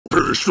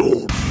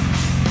Pistol.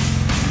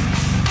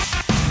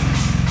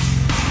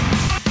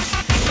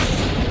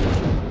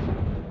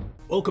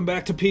 Welcome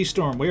back to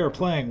P-Storm. We are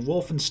playing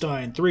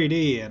Wolfenstein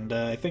 3D, and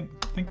I think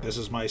this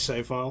is my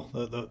save file,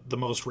 the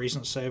most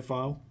recent save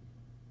file.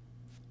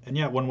 And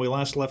yeah, when we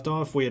last left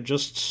off, we had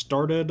just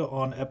started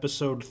on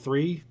episode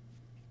 3,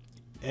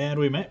 and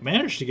we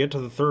managed to get to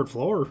the 3rd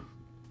floor.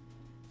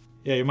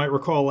 Yeah, you might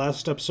recall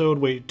last episode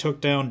we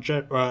took down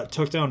Dr.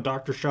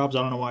 Schaub's.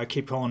 I don't know why I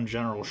keep calling him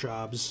General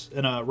Schaub's,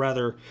 in a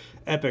rather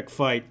epic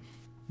fight.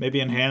 Maybe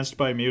enhanced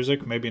by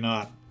music, maybe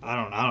not. I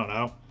don't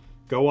know.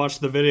 Go watch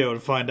the video to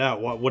find out.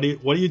 What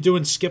are you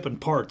doing skipping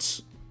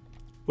parts?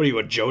 What are you,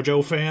 a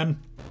JoJo fan?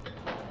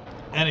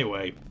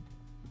 Anyway.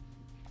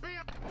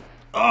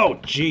 Oh,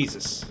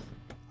 Jesus.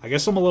 I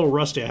guess I'm a little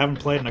rusty. I haven't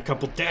played in a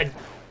couple dead.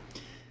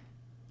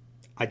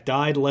 I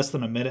died less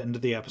than a minute into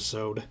the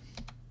episode.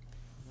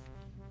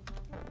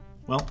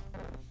 Well.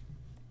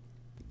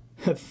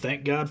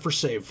 Thank God for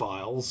save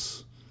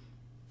files.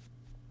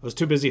 I was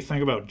too busy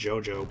thinking about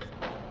JoJo.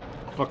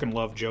 Fucking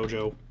love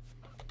JoJo.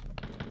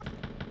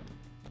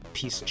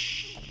 Piece of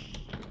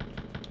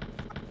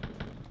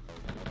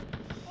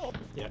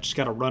Yeah, just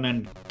gotta run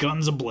in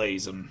guns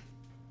a-blazing.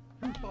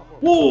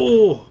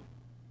 Whoa!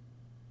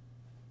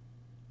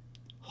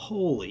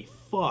 Holy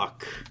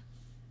fuck.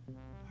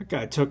 That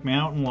guy took me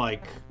out in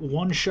like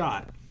one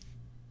shot.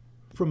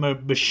 From a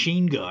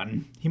machine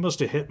gun. He must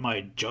have hit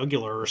my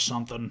jugular or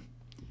something.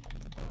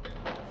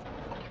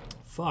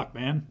 Fuck,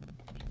 man.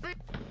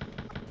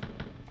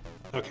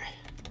 Okay.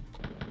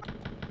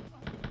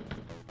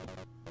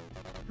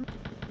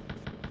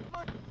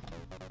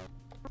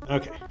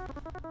 Okay.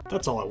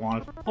 That's all I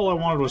wanted. All I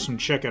wanted was some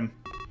chicken.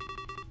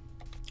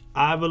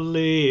 I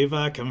believe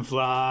I can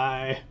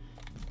fly.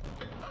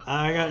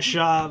 I got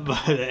shot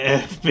by the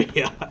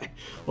FBI.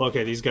 Well,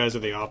 okay, these guys are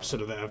the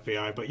opposite of the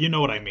FBI, but you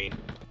know what I mean.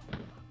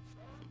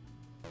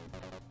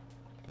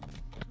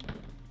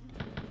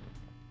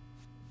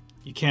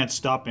 You can't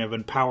stop me. I've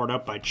been powered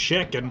up by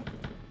chicken.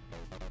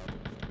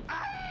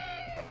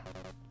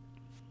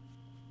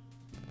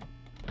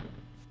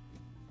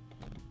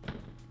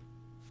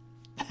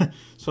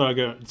 So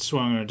that's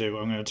what I'm going to do.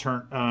 I'm going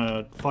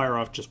to fire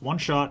off just one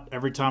shot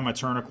every time I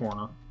turn a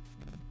corner.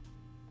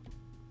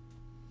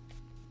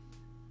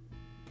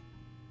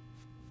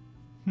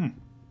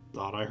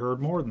 Thought I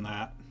heard more than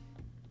that.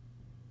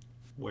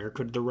 Where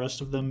could the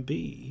rest of them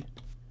be?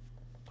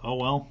 Oh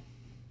well.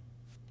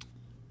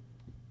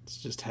 Let's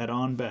just head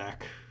on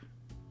back.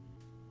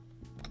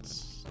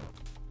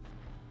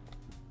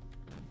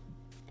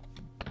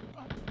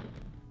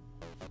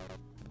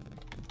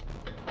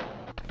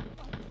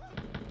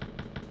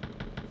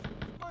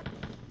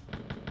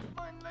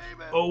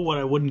 Oh, what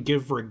I wouldn't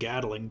give for a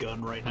Gatling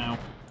gun right now.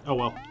 Oh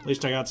well, at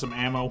least I got some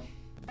ammo.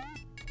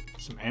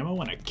 Some ammo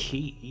and a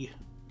key.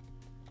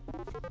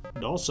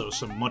 And also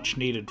some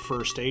much-needed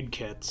first aid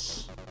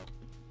kits.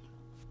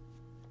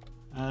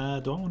 Do I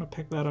want to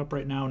pick that up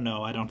right now?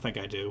 No, I don't think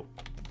I do.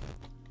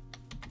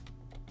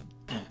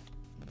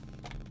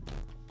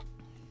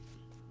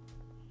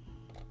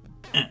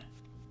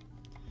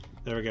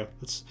 There we go.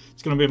 It's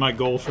going to be my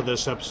goal for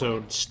this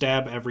episode.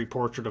 Stab every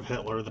portrait of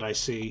Hitler that I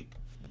see.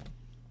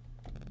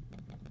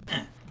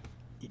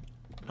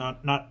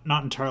 Not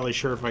entirely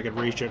sure if I could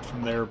reach it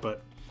from there,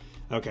 but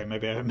okay,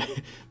 maybe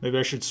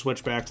I should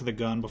switch back to the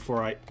gun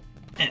before I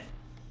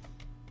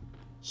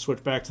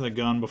switch back to the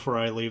gun before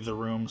I leave the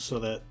room, so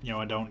that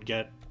I don't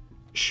get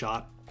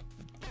shot.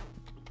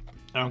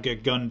 I don't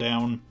get gunned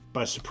down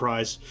by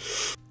surprise.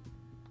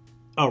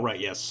 Oh right,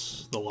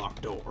 yes, the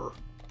locked door.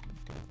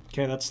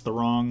 Okay, that's the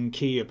wrong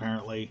key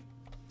apparently.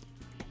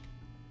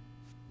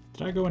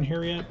 Did I go in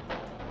here yet?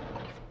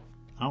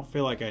 I don't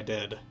feel like I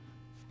did.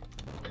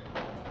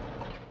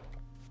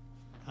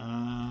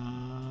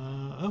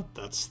 Oh,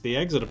 that's the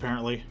exit,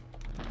 apparently.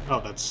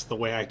 Oh, that's the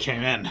way I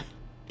came in.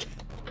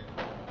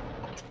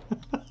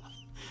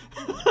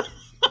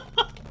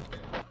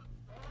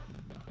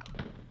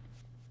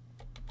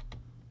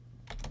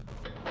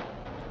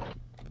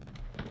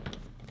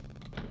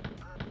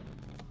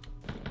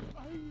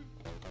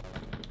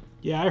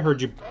 Yeah, I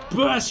heard you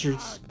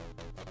bastards!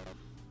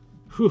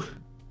 Whew.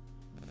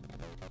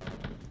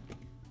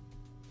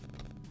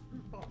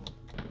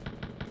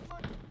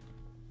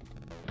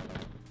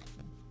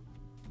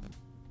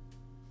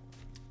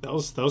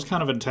 That was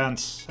kind of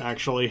intense,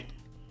 actually.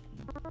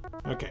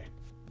 Okay.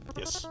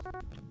 Yes.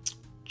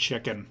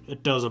 Chicken.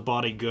 It does a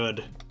body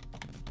good.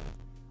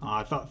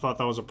 I thought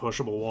that was a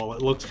pushable wall.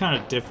 It looked kind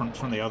of different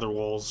from the other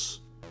walls.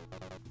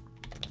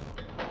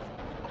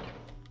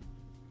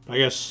 I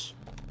guess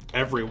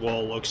every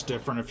wall looks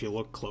different if you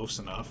look close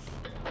enough.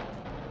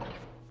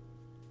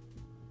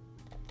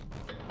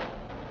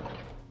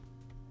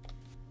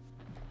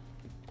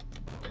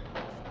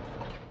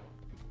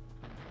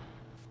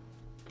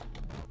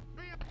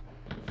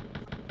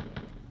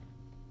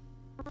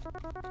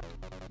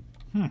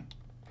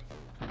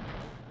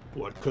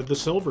 What could the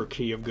silver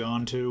key have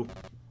gone to?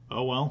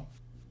 Oh well.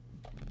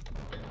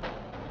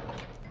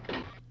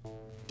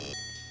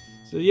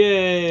 So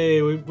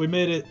yay! We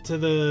made it to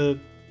the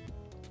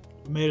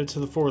Made it to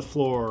the 4th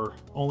floor.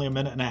 Only a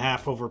minute and a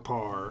half over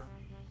par.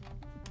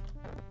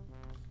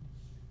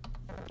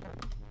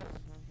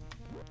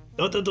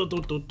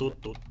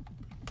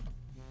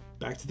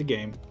 Back to the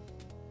game.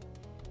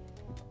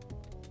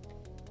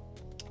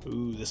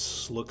 Ooh,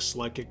 this looks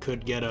like it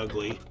could get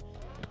ugly.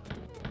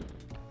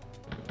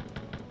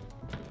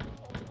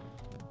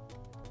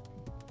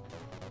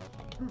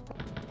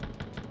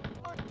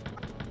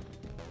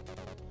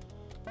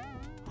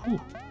 Whew.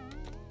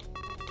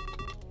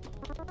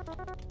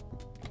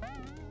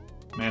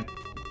 Man,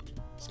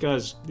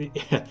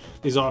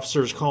 these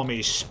officers call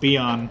me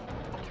Spion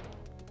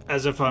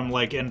as if I'm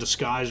like in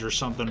disguise or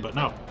something, but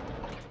no.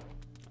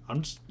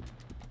 I'm just...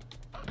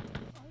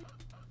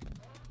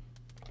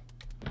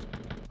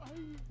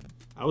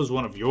 I was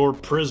one of your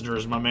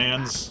prisoners, my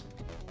mans.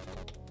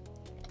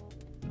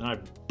 And I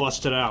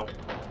busted out.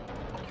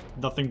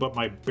 Nothing but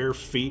my bare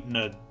feet and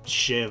a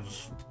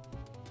shiv.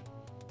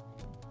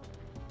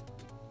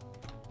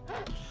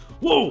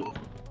 Whoa!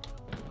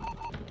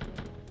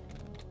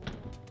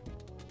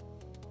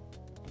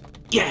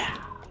 Yeah!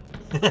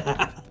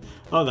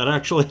 Oh, that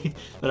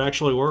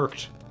actually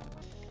worked.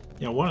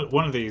 You know,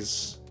 one of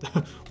these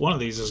one of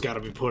these has got to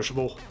be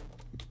pushable.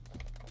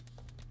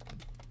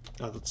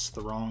 Oh, that's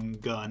the wrong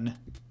gun.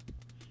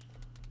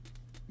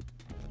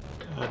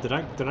 Did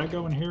I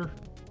go in here?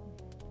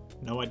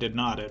 No, I did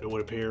not. It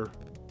would appear.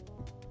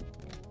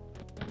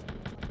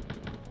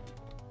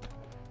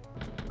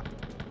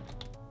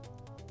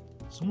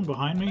 Someone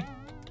behind me?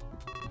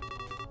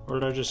 Or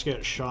did I just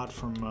get shot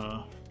from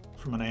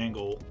an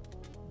angle?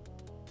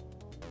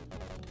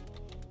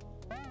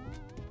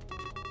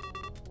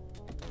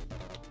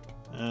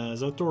 Is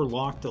that door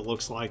locked? It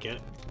looks like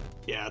it.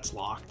 Yeah, it's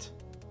locked.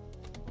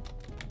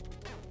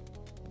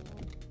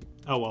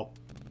 Oh well.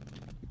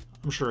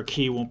 I'm sure a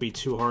key won't be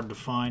too hard to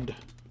find.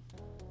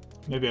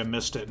 Maybe I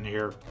missed it in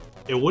here.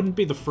 It wouldn't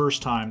be the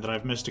first time that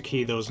I've missed a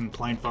key that was in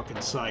plain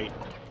fucking sight.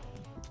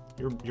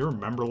 You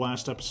remember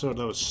last episode?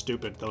 That was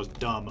stupid. That was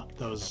dumb.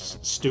 That was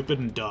stupid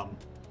and dumb.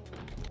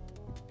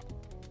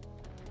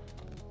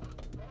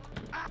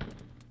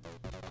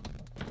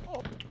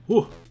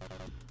 Whew.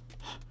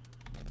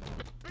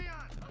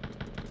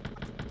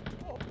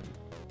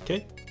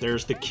 Okay,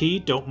 there's the key.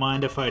 Don't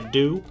mind if I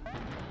do.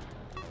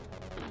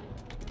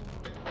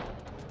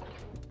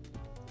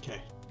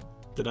 Okay.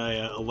 Did I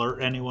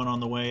alert anyone on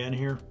the way in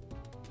here?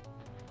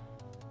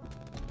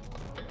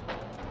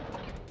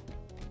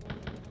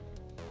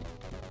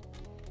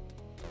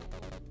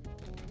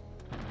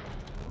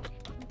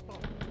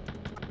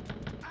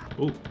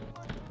 Ooh,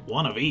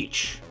 one of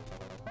each.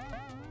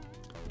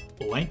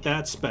 Well, ain't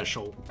that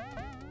special.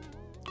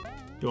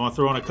 You want to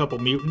throw in a couple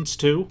mutants,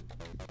 too?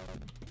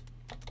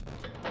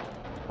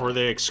 Or are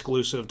they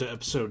exclusive to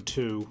episode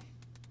 2?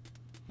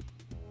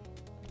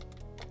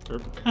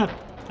 Or,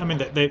 I mean,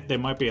 they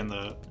might be in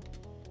the...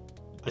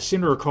 I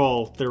seem to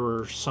recall there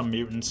were some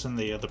mutants in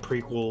the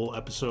prequel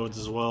episodes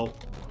as well.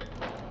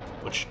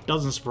 Which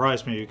doesn't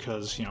surprise me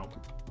because, you know,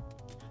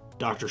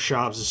 Dr.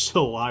 Shobbs is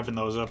still alive in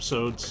those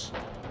episodes.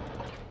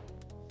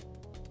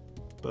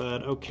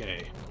 But,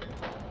 okay.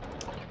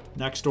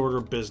 Next order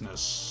of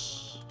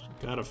business.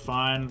 Gotta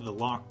find the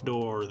locked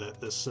door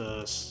that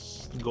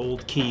this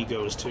gold key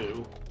goes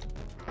to.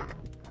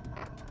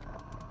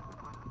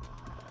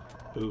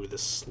 Ooh,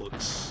 this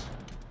looks...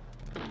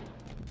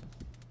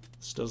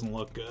 This doesn't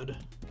look good.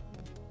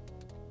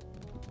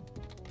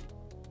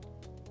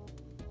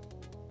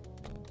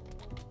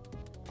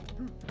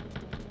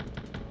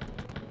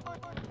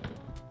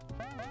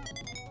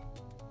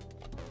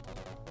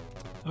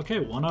 Okay,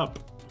 one up.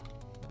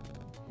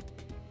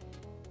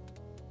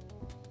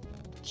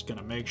 Just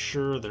gonna make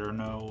sure there are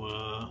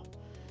no,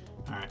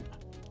 Alright.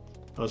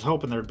 I was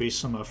hoping there'd be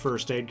some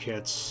first aid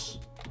kits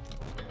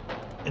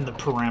in the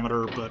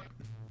parameter, but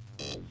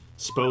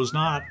suppose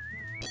not.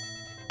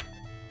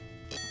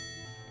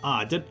 Ah,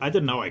 I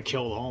didn't know I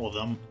killed all of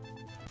them.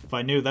 If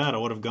I knew that, I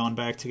would have gone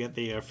back to get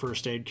the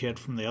first aid kit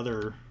from the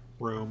other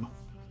room.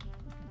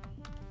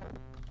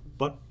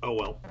 But, oh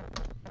well.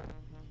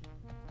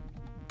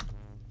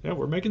 Yeah,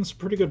 we're making some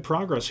pretty good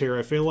progress here.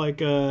 I feel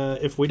like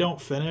if we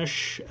don't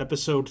finish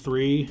episode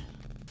 3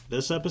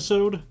 this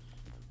episode,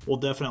 we'll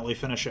definitely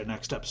finish it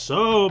next episode.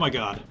 Oh my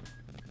god.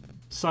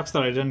 Sucks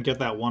that I didn't get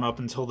that one up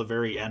until the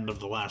very end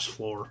of the last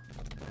floor.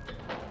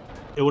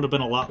 It would have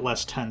been a lot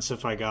less tense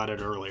if I got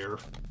it earlier.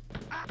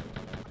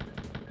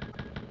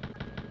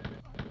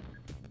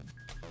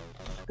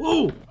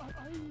 Whoa!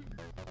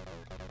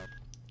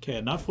 Okay,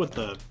 enough with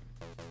the...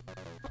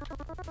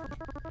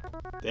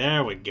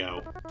 There we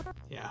go.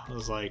 Yeah, I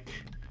was like,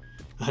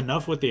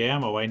 enough with the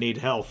ammo, I need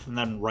health. And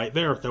then right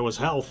there was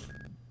health.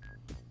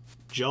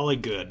 Jolly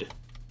good.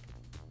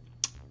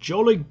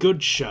 Jolly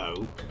good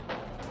show.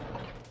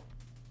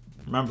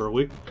 Remember,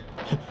 we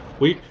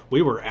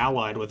were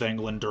allied with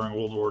England during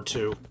World War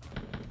II.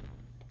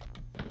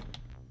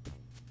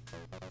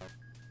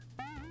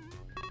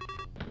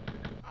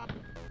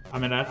 I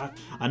mean,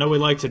 I know we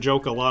like to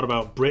joke a lot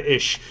about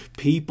British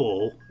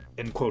people,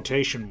 in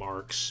quotation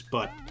marks,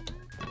 but...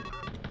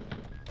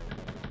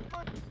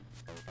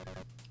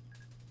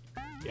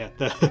 Yeah,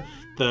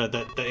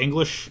 the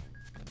English,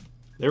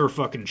 they were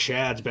fucking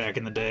Chads back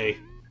in the day.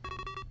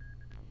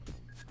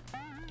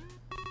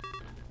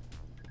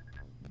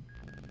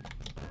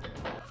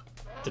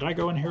 Did I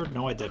go in here?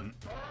 No, I didn't.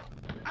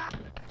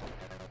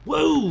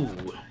 Whoa!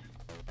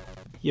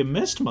 You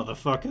missed,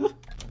 motherfucker.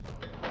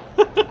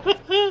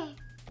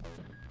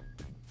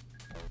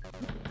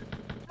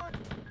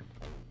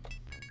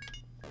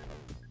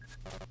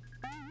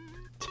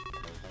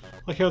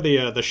 Like how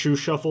the shoe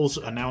shuffles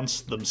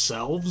announce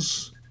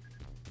themselves,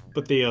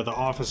 but the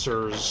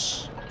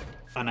officers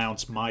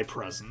announce my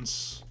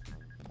presence.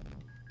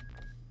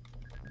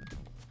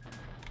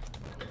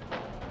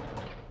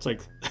 It's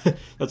like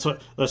that's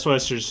what I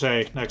should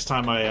say next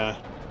time I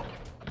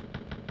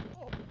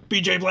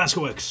BJ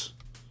Blazkowicz.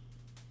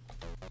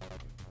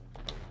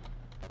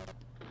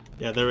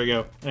 Yeah, there we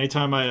go.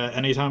 Anytime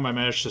I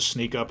manage to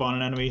sneak up on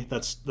an enemy,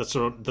 that's just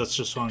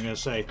what I'm gonna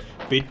say.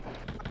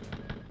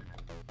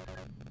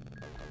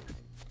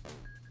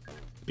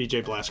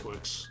 BJ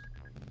Blazkowicz.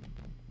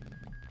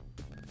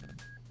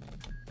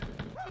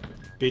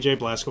 BJ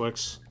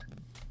Blazkowicz.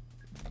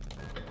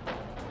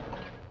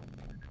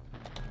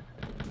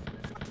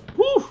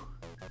 Woo!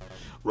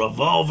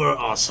 Revolver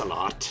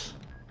Ocelot.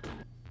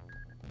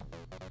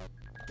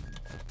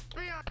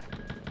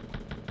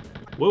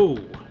 Whoa!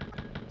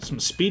 Some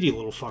speedy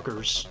little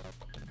fuckers.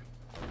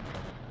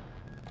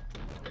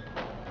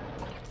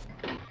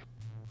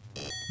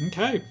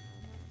 Okay.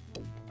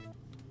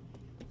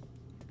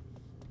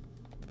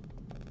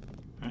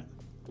 Alright.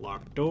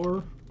 Locked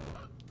door.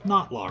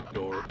 Not locked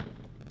door.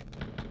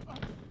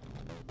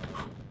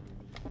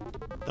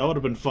 That would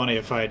have been funny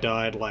if I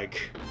died,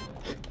 like,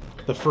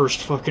 the first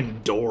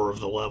fucking door of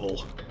the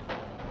level.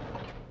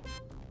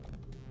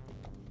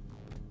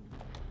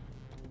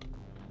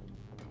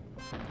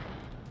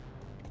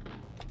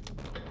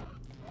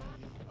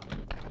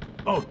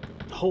 Oh,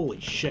 holy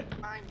shit.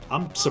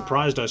 I'm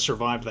surprised I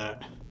survived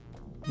that.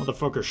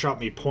 Motherfucker shot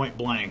me point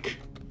blank.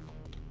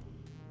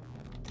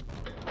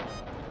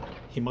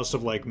 He must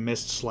have, like,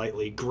 missed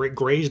slightly.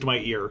 Grazed my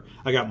ear.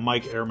 I got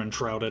Mike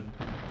Ehrman-trouted.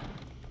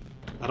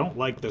 I don't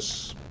like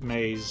this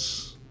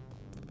maze.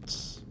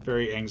 It's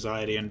very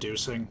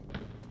anxiety-inducing.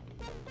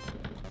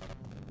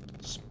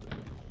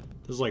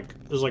 There's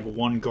like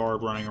one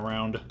guard running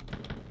around.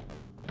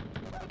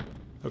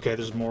 Okay,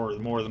 there's more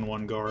than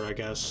one guard, I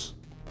guess.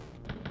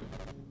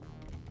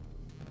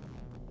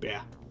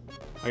 Yeah.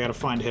 I gotta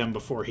find him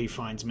before he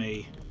finds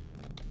me.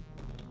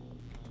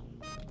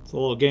 It's a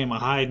little game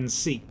of hide and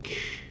seek.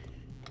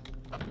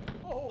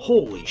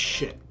 Holy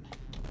shit.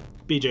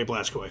 BJ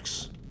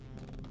Blazkowicz.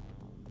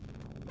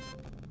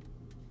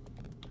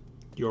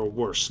 Your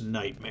worst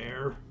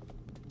nightmare.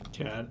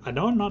 Yeah, I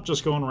know I'm not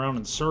just going around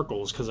in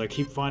circles because I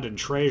keep finding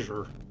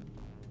treasure.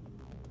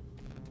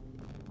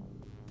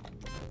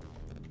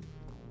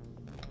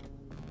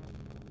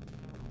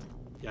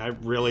 Yeah, I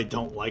really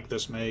don't like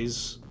this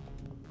maze.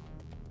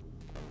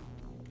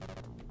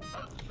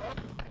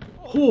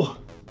 Whew.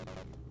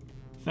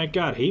 Thank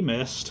God he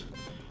missed.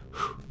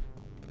 Whew.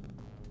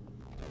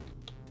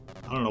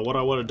 I don't know what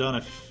I would have done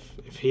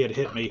if he had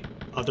hit me,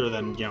 other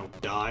than, you know,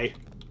 die.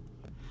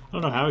 I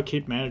don't know how I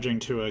keep managing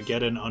to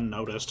get in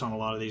unnoticed on a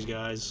lot of these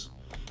guys.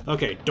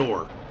 Okay,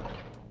 door.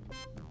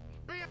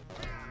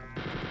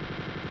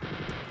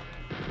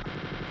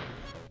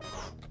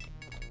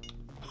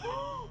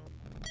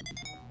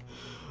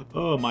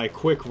 Oh, my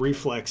quick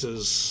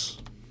reflexes.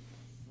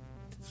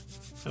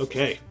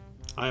 Okay.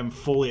 I am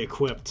fully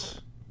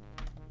equipped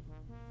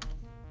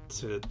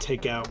to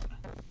take out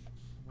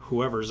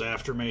whoever's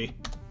after me.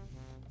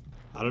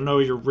 I don't know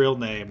your real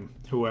name,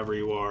 whoever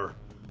you are,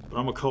 but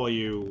I'm gonna call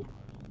you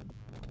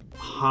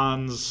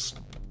Hans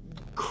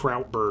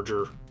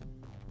Krautberger.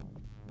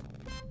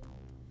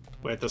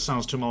 Wait, that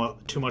sounds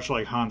too much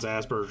like Hans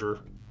Asperger.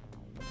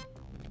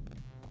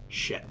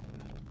 Shit.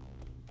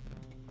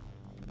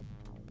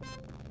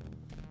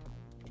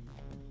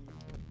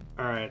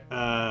 Alright,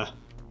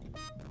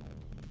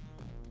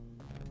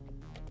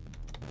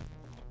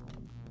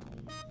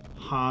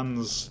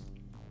 Hans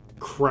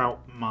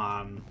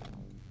Krautmann.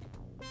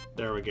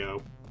 There we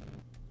go.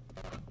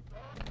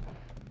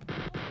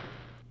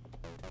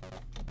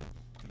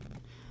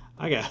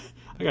 I got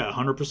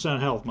 100%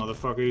 health,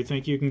 motherfucker. You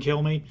think you can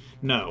kill me?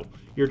 No,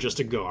 you're just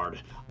a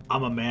guard.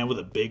 I'm a man with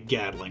a big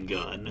Gatling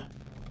gun.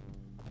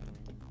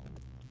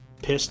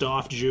 Pissed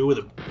off Jew with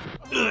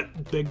a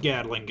big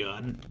Gatling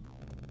gun.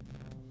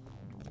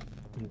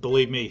 And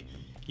believe me,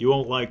 you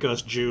won't like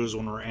us Jews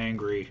when we're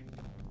angry.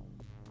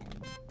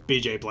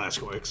 BJ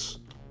Blazkowicz.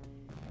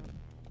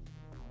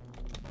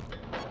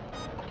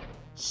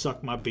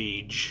 Suck my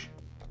beej.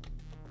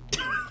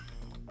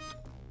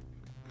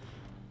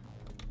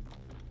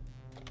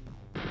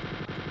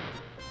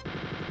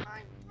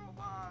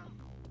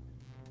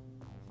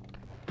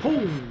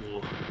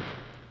 Oh!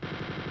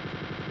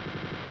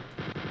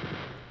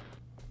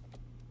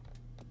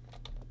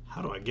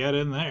 How do I get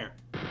in there?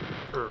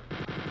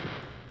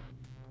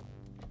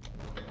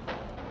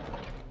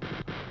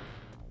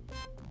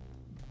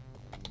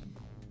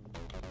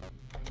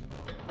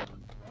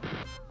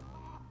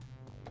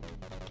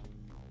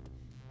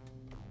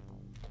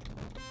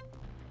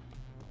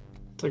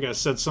 It's like I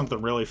said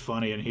something really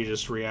funny and he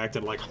just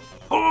reacted like,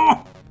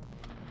 oh!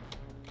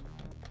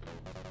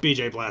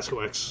 BJ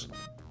Blazkowicz.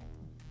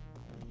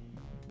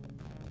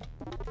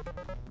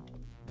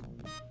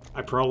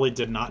 I probably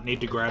did not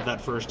need to grab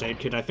that first aid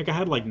kit. I think I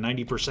had like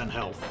 90%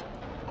 health.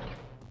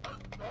 I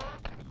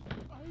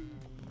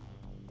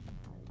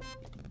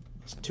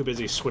was too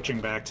busy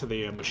switching back to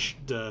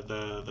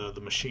the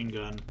machine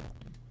gun.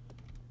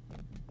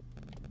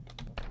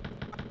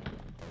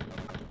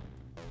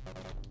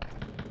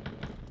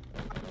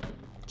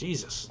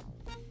 Jesus.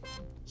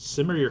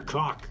 Simmer your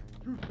cock.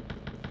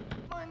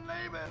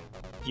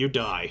 You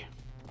die.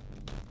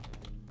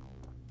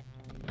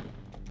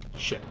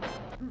 Shit.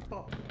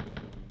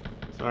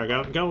 Sorry,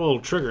 got a little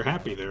trigger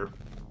happy there.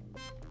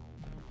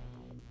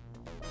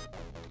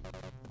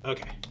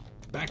 Okay.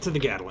 Back to the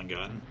Gatling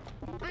gun.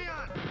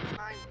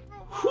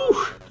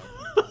 Whew!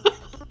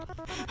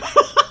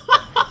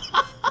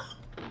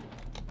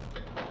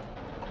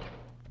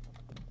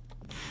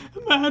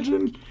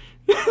 Imagine...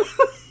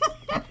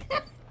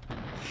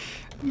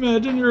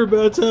 Imagine you're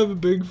about to have a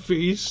big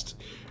feast,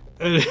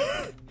 and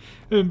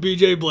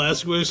BJ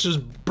Blazkowicz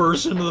just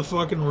bursts into the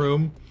fucking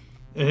room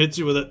and hits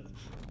you with it.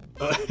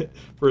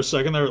 For a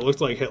second there, it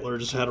looked like Hitler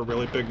just had a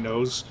really big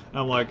nose.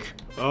 I'm like,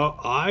 oh,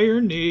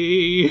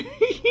 irony.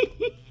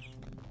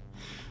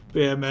 But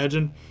yeah,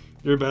 imagine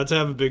you're about to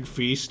have a big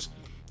feast,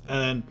 and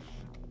then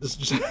this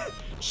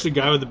just a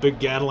guy with a big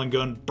Gatling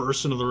gun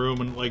bursts into the room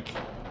and like,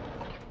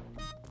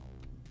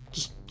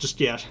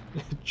 yeah,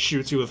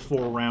 shoots you with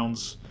 4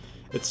 rounds.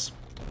 It's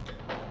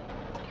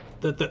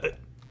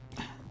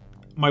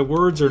my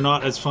words are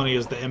not as funny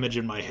as the image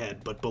in my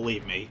head, but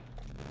believe me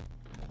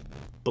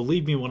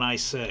when I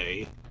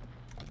say,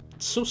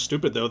 it's so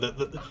stupid though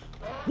that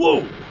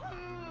whoa,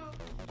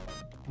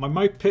 my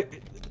mic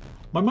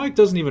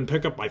doesn't even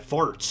pick up my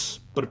farts,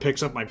 but it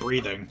picks up my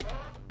breathing.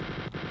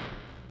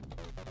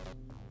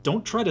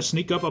 Don't try to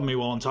sneak up on me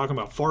while I'm talking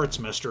about farts,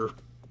 mister.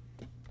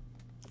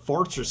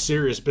 Farts are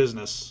serious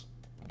business.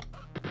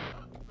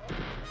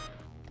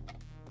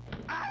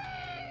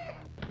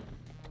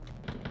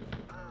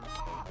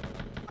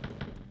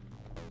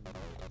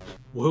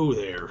 Whoa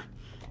there.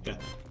 Yeah,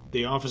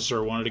 the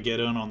officer wanted to get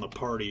in on the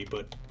party,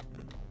 but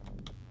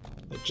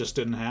it just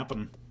didn't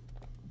happen.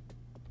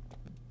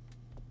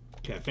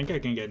 Okay, I think I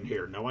can get in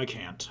here. No, I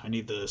can't. I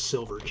need the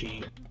silver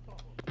key.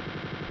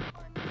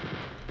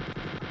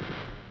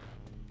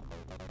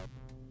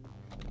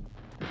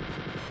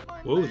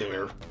 Whoa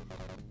there.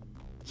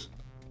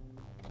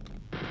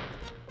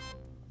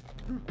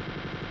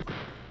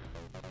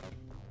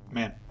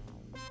 Man.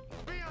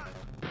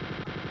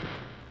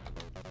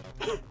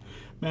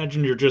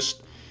 Imagine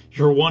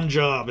your one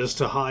job is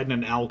to hide in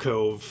an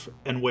alcove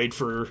and wait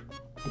for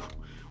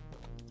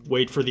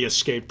the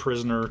escaped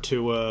prisoner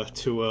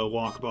to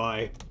walk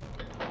by,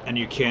 and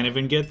you can't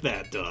even get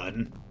that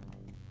done.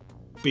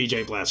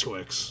 BJ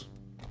Blazkowicz.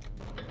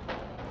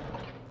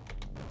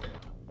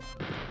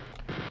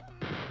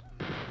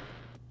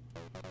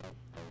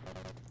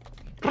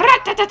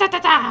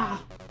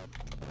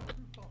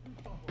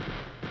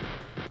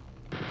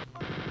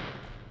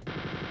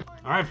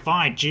 Alright,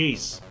 fine,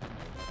 jeez.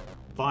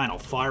 Fine, I'll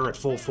fire at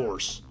full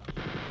force.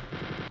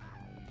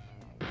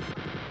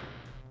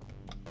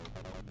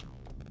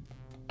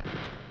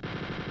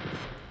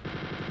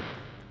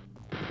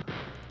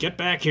 Get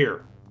back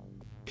here,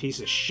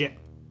 piece of shit.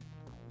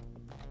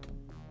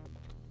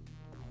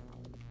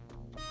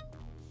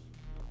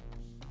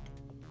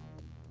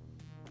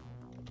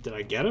 Did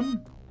I get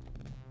him?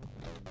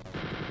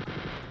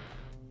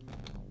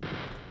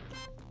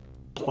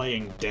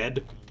 Playing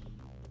dead?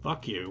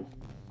 Fuck you.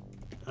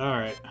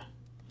 Alright.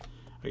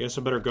 I guess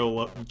I better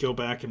go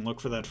back and look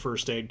for that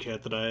first aid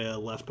kit that I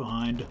left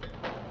behind.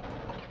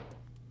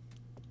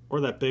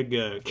 Or that big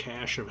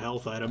cache of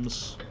health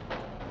items.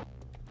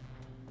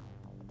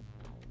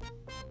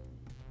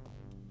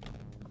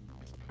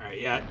 Alright,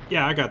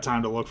 yeah, I got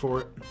time to look for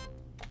it.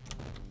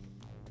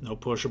 No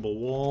pushable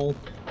wall.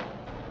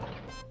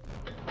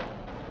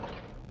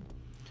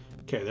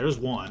 Okay, there's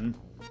one.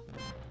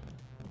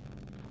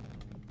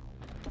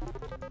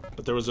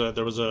 But there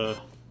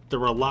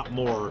were a lot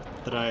more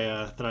that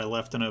I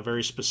left in a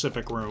very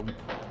specific room.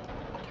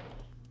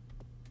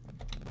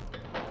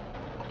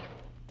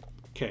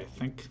 Okay,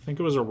 think it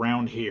was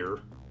around here.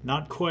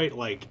 Not quite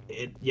like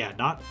it. Yeah,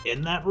 not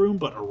in that room,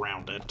 but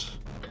around it.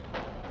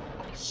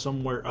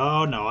 Somewhere.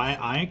 Oh no,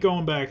 I ain't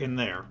going back in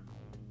there.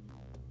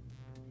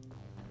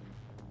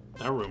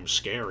 That room's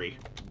scary.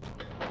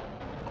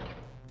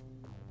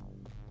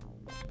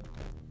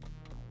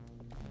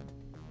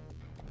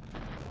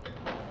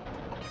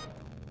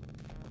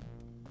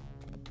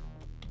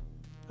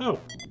 Oh.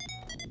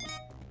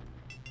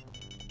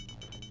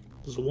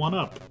 There's a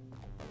 1-up.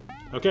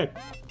 Okay.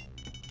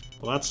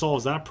 Well, that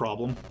solves that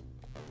problem.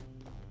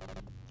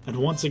 And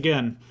once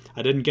again,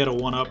 I didn't get a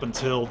 1-up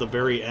until the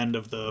very end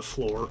of the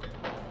floor.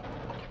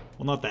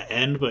 Well, not the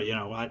end, but, you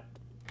know,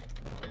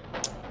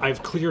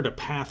 I've cleared a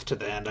path to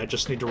the end. I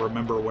just need to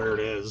remember where it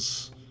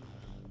is.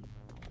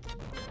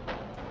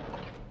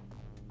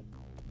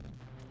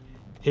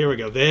 Here we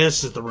go.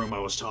 This is the room I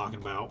was talking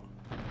about.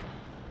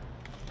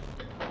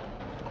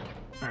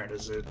 Alright,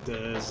 is it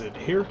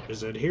here?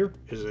 Is it here?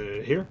 Is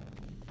it here?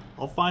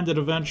 I'll find it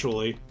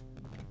eventually.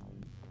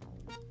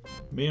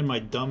 Me and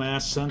my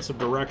dumbass sense of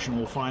direction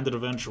will find it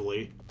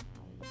eventually.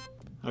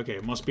 Okay,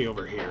 it must be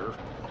over here.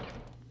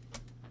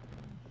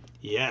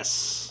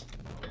 Yes!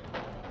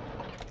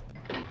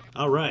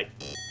 Alright.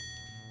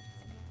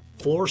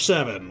 Floor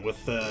 7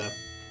 with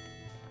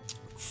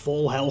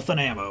full health and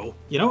ammo.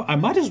 You know, I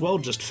might as well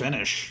just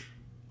finish.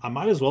 I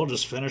might as well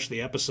just finish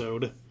the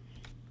episode.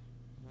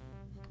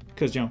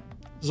 Because, you know,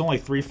 there's only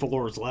 3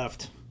 floors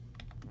left.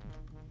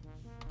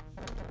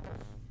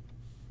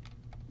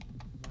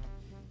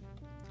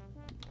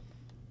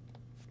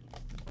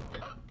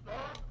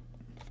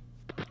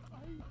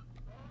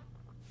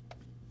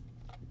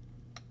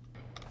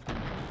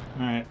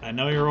 Alright, I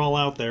know you're all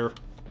out there.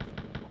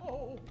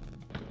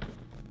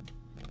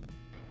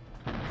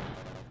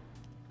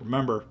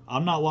 Remember,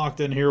 I'm not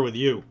locked in here with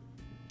you.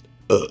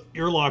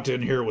 You're locked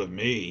in here with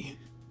me.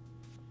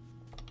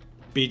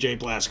 BJ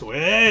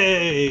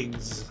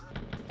Blazkowicz.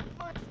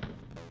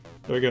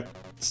 There we go.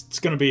 It's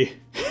gonna be...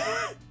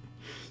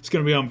 it's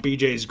gonna be on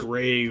BJ's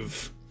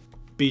grave.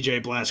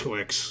 BJ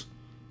Blazkowicz.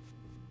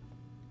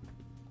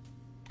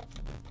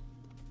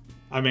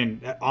 I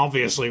mean,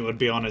 obviously it would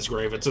be on his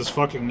grave. It's his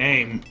fucking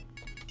name.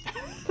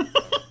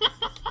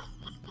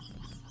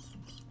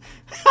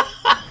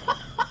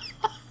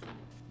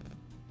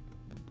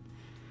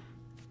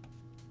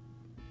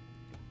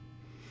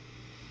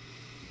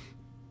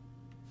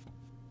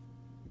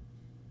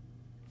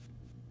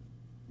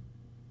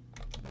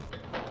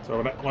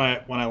 So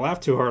when I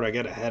laugh too hard, I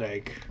get a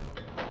headache.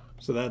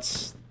 So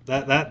that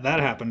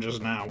happened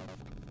just now.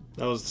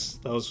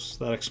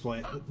 That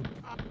explained.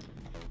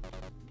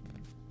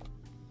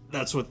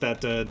 That's what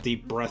that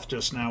deep breath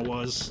just now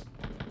was.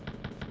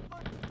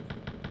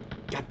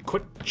 God,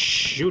 quit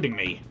shooting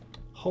me!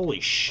 Holy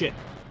shit!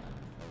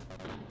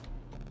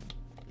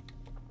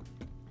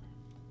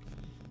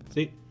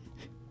 See,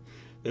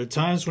 there are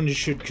times when you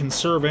should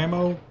conserve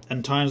ammo,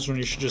 and times when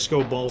you should just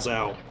go balls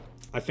out.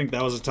 I think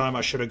that was the time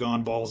I should have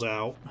gone balls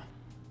out.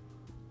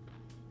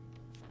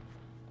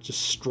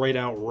 Just straight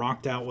out,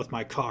 rocked out with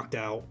my cocked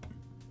out.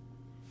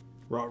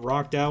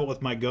 Rocked out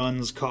with my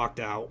guns cocked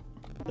out.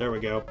 There we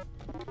go.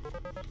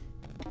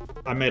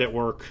 I made it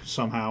work,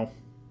 somehow.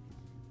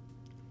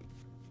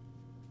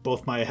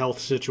 Both my health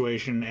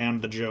situation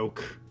and the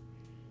joke.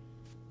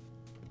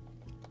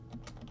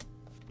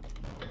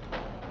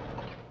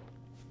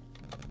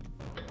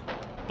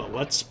 But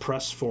let's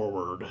press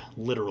forward.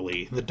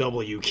 Literally, the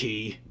W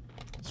key.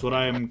 It's what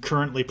I am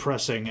currently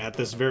pressing at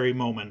this very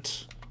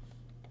moment.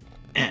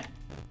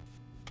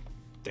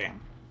 Damn.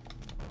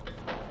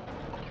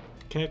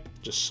 Okay,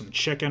 just some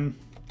chicken.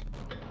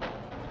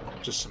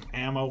 Just some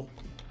ammo.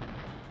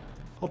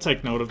 I'll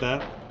take note of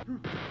that.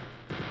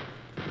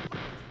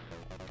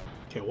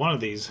 Okay, one of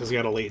these has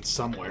got to lead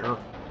somewhere.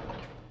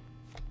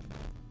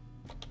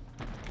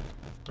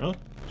 Really?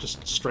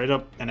 Just straight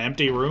up an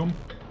empty room?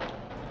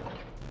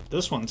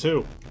 This one,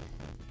 too.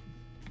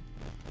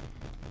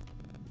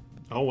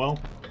 Oh, well.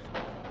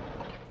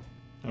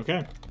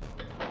 Okay.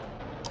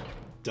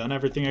 Done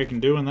everything I can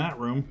do in that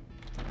room.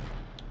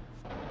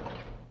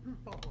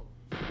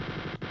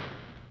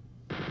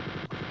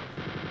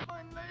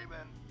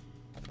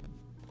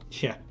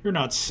 Yeah, you're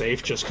not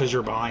safe just because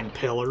you're behind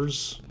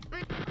pillars.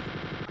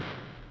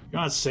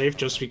 You're not safe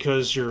just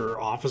because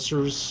you're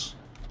officers.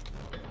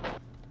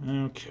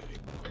 Okay.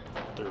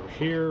 Through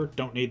here.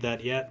 Don't need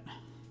that yet.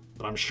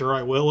 But I'm sure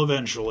I will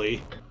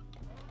eventually.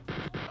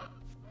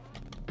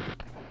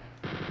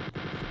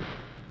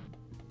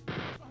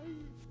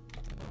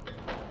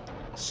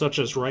 Such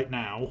as right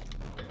now.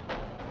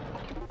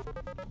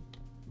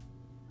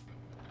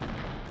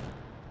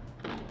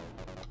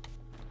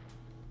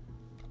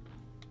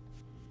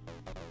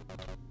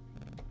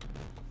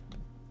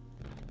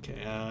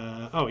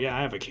 Okay, oh yeah,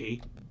 I have a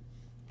key.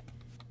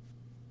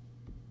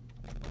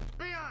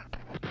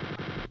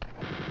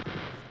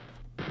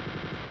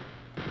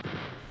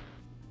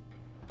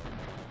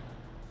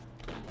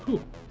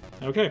 Whew.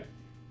 Okay.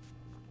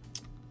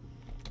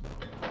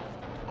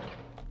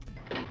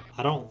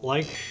 I don't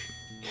like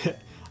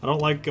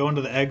going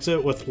to the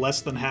exit with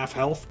less than half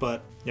health,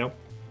 but, you know,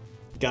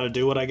 gotta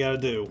do what I gotta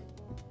do.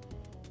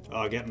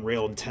 Oh, getting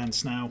real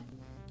intense now.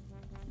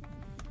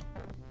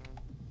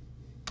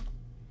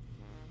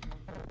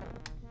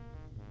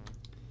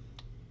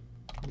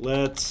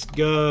 Let's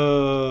go.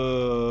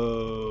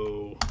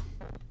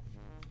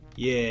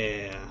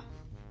 Yeah.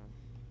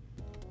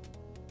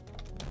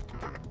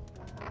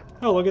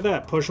 Oh, look at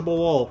that. Pushable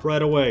wall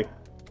right away.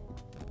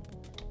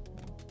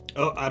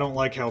 Oh, I don't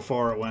like how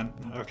far it went.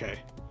 Okay.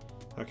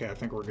 Okay, I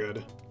think we're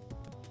good.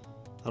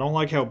 I don't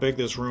like how big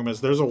this room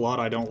is. There's a lot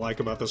I don't like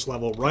about this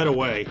level right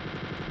away.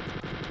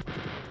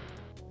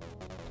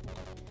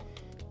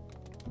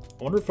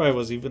 I wonder if I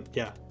was even...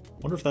 Yeah.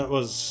 I wonder if that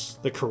was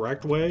the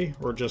correct way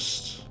or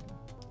just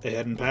a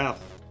hidden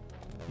path.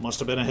 Must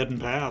have been a hidden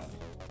path.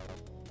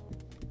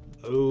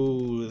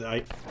 Oh,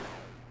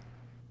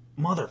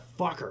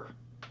 Motherfucker.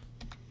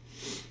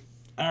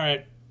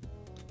 Alright.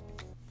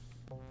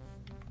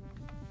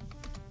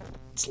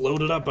 Let's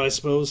load it up, I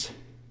suppose.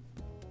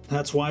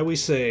 That's why we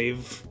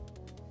save.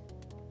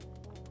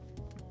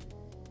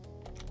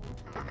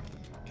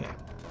 Okay.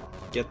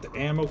 Get the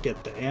ammo,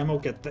 get the ammo,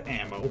 get the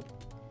ammo.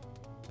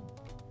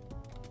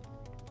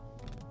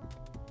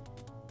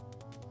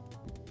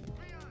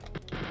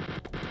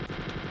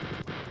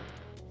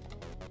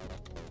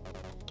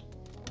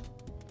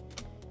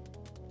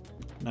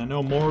 And I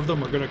know more of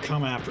them are gonna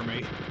come after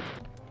me.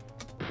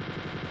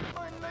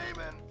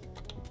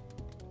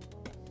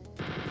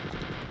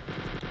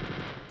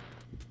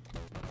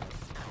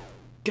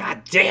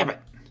 God damn it!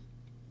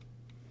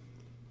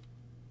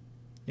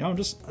 You know,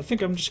 I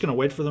think I'm just gonna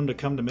wait for them to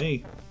come to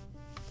me.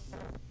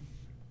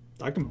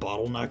 I can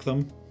bottleneck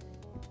them.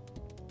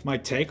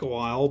 Might take a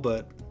while,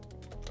 but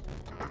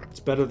it's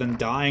better than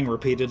dying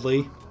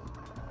repeatedly.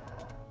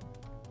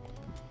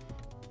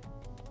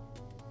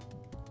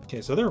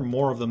 Okay, so there are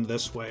more of them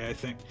this way, I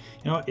think.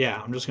 You know what?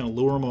 Yeah, I'm just gonna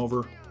lure them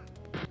over.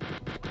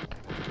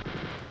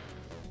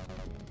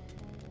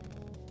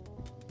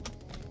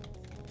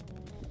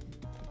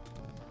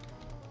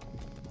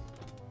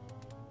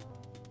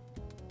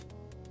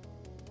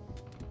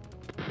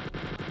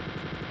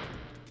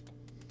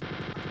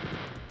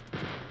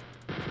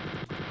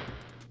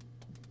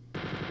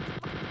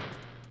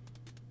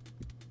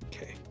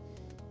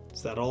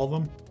 Is that all of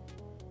them?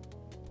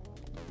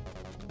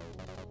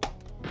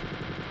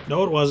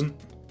 No, it wasn't.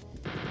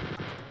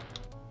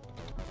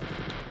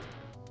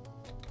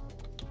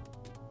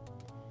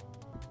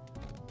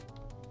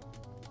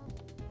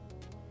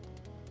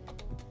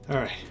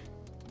 Alright.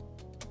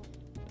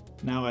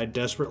 Now I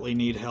desperately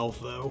need health,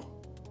 though.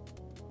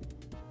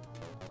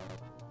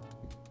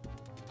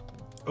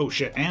 Oh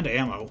shit, and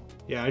ammo.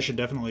 Yeah, I should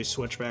definitely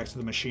switch back to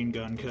the machine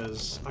gun,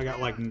 because I got,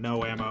 like,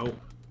 no ammo.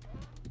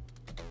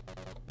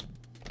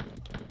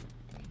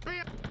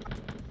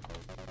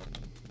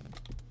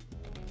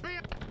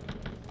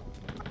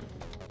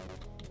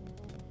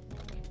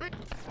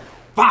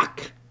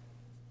 Fuck!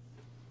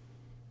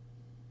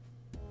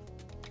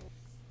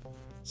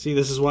 See,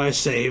 this is why I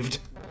saved.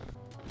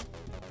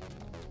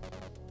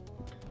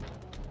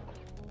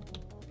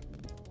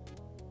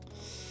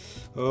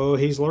 Oh,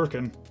 he's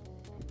lurking.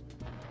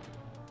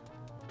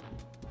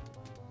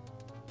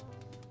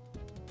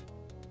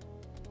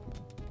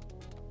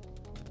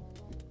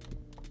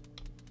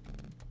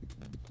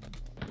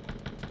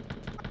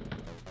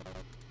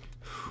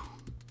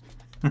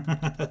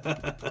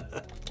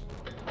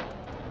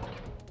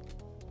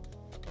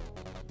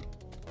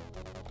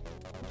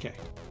 Okay.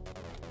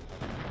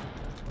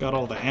 Got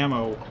all the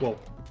ammo, well,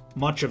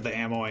 much of the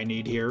ammo I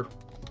need here.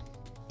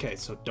 Okay,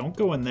 so don't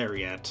go in there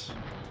yet.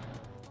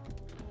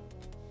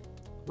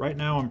 Right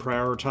now I'm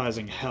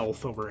prioritizing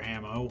health over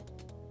ammo.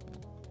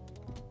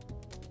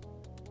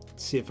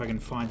 Let's see if I can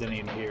find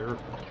any in here.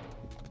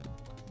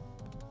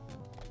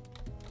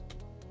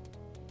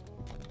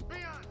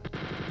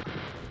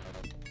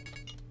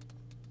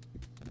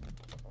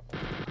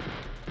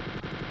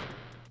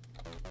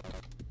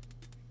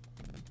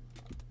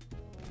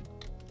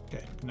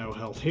 Okay, no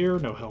health here,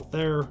 no health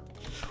there.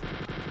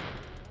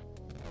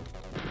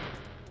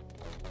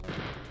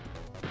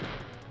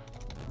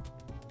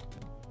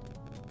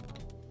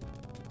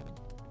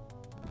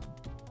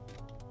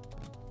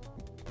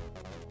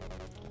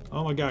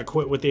 Oh my god,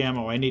 quit with the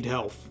ammo. I need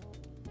health.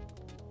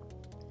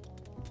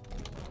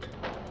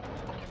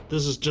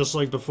 This is just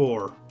like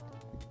before.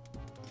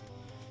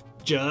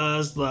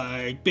 Just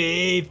like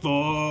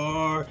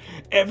before.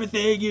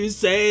 Everything you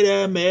say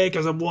to me,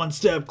 cause I'm one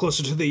step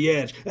closer to the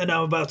edge, and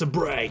I'm about to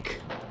break.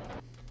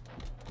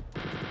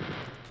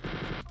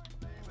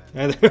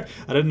 I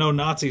didn't know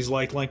Nazis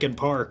liked Linkin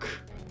Park.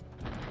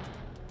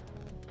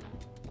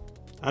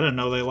 I didn't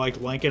know they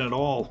liked Lincoln at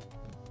all.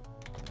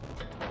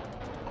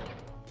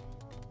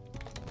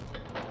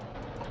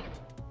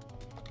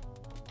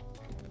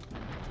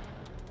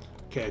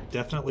 Okay,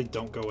 definitely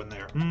don't go in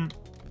there.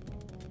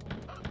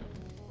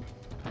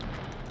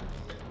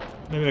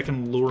 Maybe I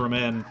can lure him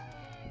in.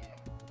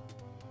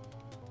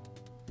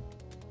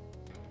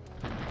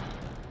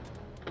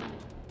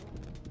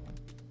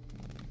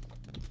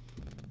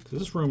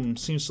 This room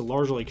seems to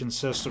largely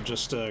consist of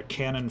just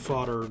cannon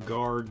fodder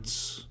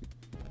guards.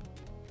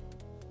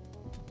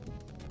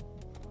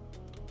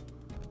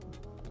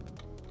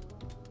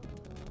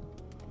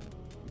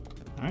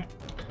 Alright.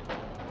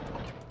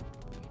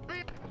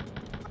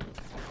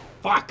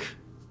 Fuck!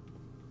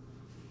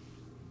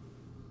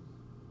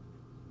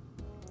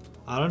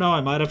 I don't know,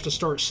 I might have to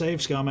start save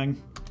scumming.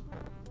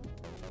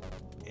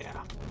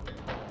 Yeah.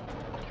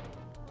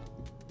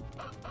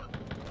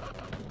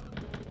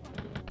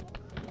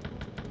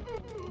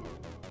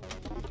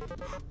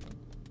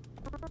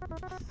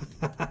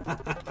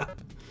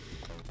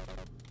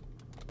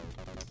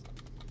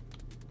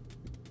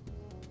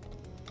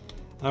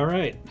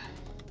 Alright.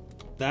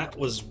 That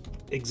was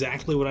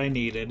exactly what I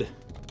needed.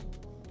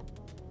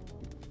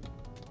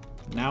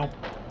 Now,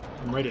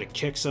 I'm ready to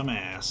kick some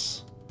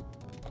ass.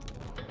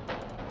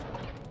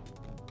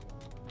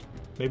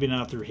 Maybe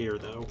not through here,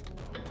 though.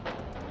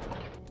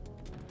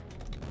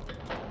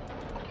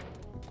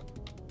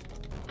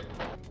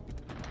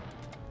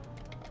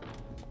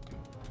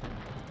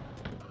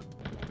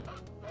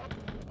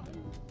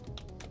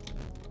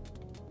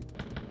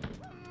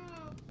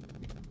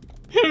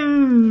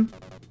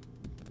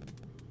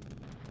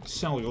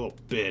 Sound like a little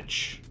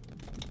bitch.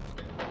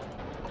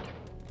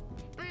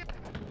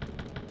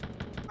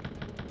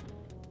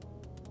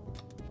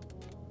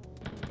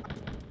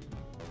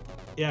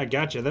 Yeah, I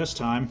got you this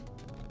time.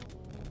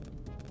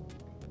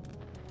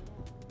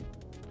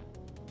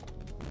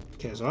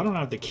 Okay, so I don't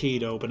have the key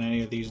to open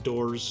any of these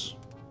doors.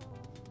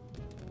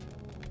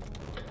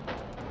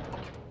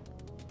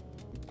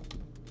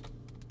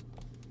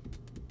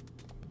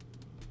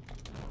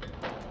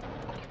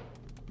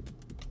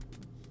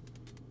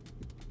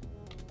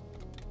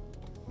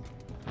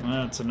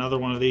 It's another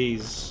one of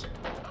these.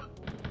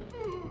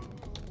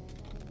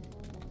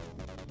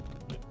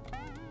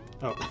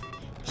 Oh, for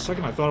a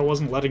second I thought it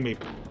wasn't letting me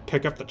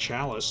pick up the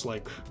chalice.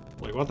 Like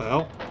what the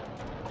hell?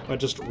 If I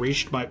just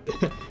reached my,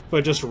 if I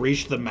just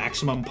reached the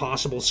maximum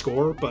possible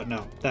score, but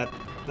no,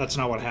 that's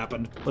not what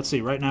happened. Let's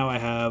see. Right now I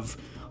have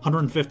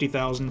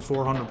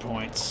 150,400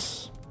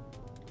 points.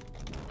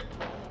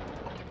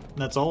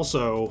 That's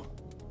also,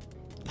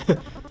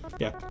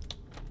 yeah.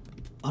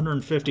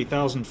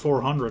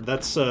 150,400.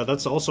 That's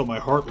also my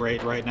heart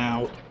rate right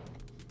now.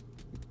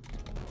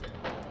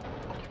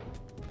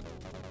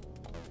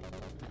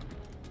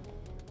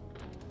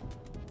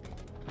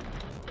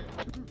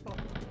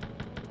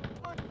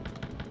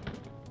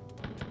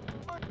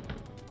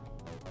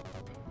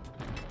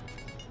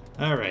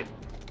 All right.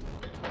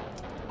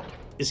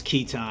 It's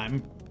key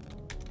time.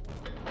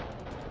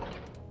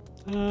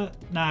 Nah,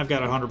 I've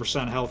got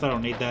 100% health. I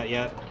don't need that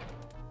yet.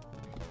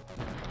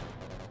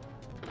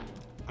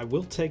 I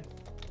will take...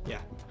 yeah.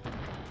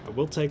 I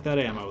will take that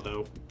ammo,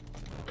 though.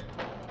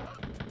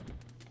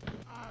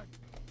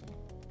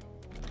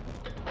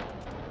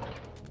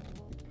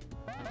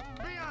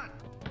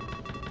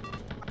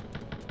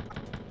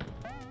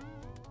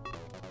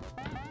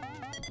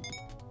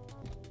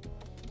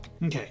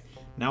 Okay,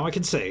 now I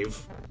can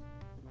save.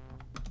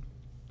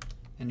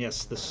 And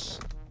yes, this...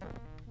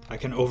 I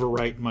can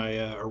overwrite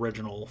my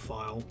original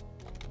file.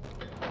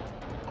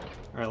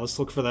 Alright, let's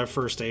look for that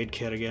first aid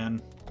kit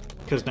again.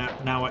 Because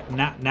now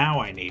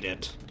I need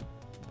it.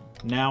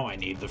 Now I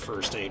need the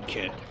first aid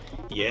kit.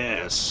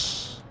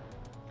 Yes!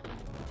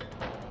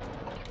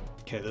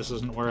 Okay, this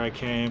isn't where I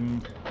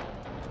came.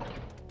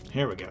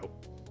 Here we go.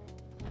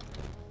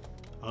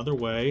 Other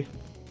way.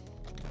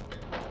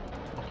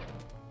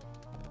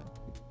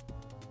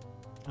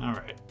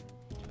 Alright.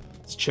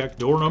 Let's check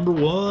door number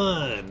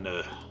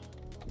 1.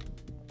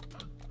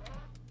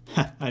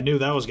 I knew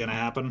that was gonna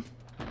happen.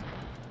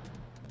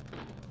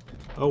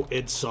 Oh,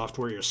 id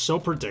Software, you're so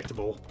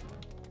predictable.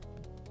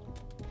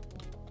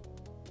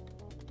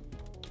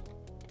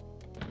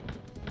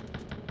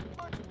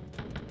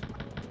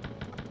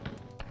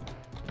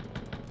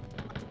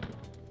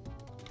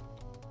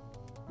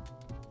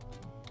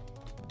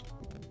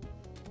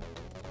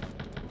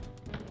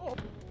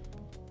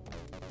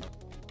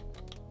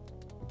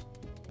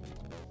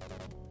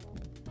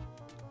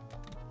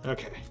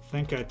 Okay, I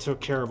think I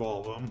took care of all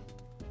of them.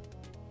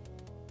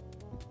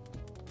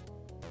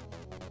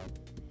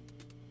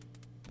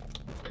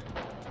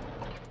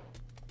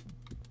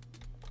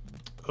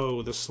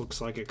 Oh, this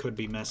looks like it could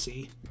be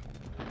messy.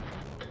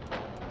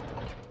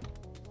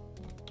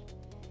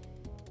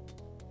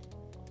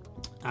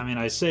 I mean,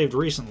 I saved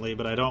recently,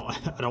 but I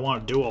don't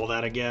want to do all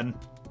that again.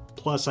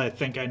 Plus, I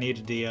think I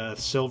needed the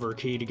silver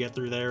key to get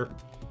through there.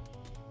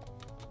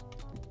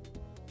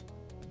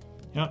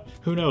 You know,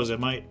 who knows? It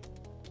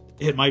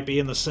might be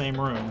in the same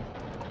room,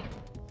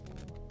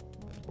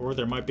 or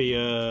there might be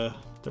a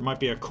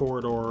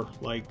corridor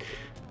like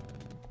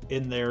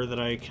in there that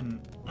I can.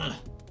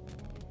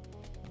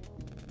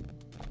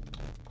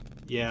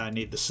 Yeah, I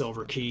need the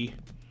silver key.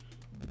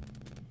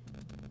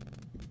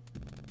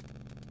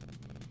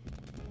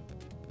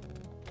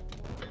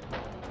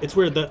 It's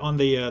weird that on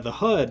the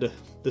HUD,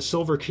 the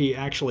silver key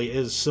actually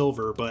is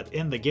silver, but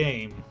in the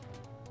game,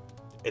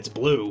 it's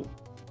blue.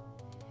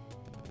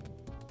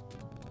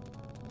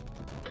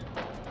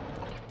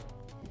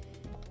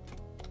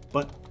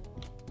 But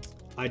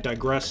I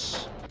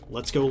digress.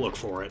 Let's go look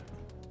for it.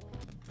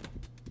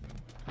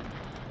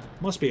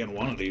 Must be in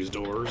one of these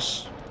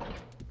doors.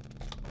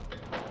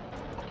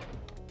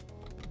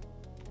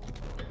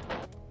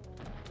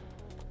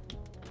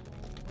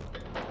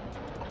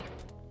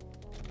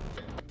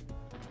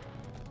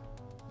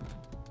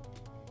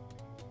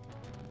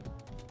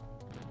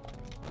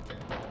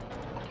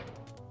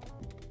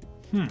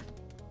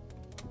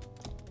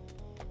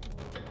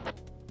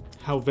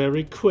 How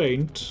very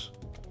quaint.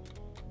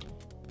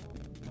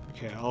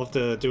 Okay, I'll have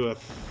to do a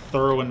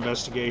thorough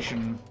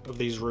investigation of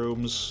these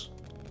rooms.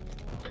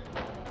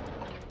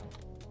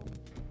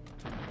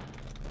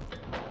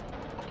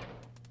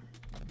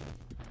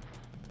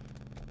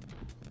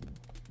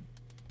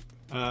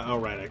 Oh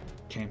right, I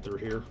came through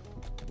here.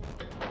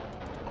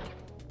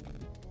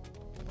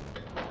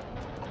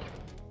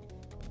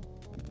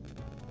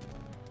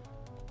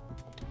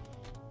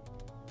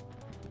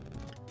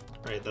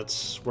 Alright,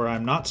 that's where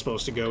I'm not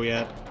supposed to go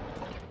yet.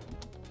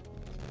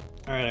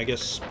 Alright, I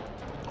guess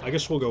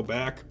we'll go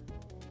back.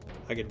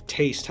 I can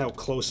taste how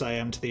close I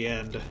am to the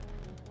end.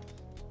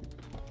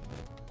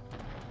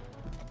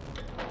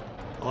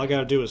 All I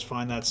gotta do is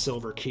find that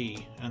silver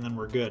key, and then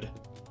we're good.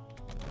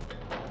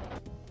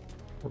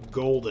 We're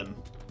golden.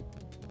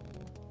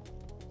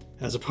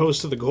 As opposed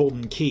to the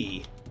golden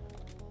key,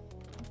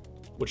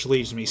 which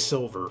leaves me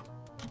silver.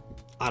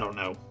 I don't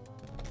know.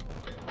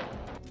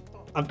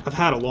 I've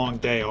had a long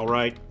day,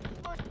 alright?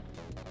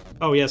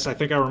 Oh yes, I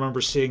think I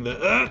remember seeing the...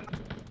 I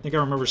think I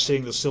remember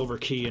seeing the silver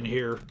key in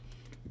here.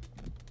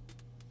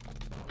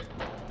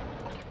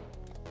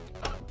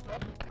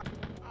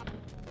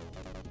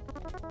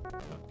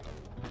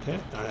 Okay,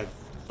 I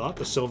thought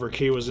the silver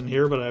key was in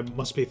here, but I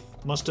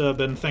must have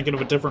been thinking of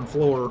a different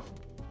floor.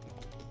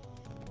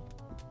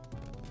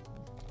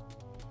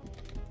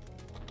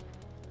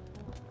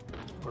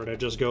 Or did I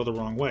just go the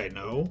wrong way?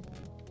 No.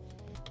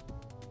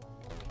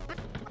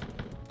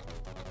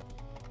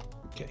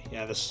 Okay,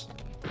 yeah, this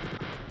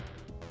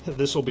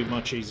will be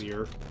much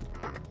easier.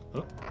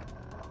 Oh.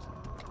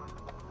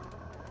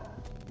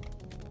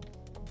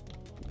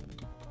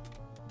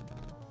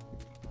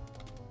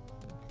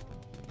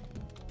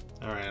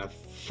 Alright, I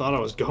thought I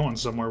was going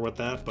somewhere with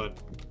that, but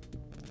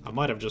I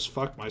might have just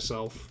fucked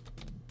myself.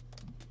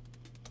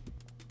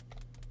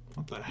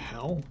 What the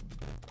hell?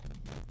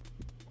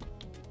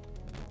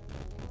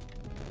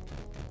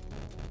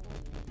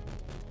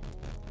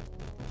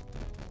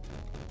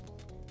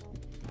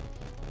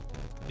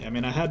 Yeah, I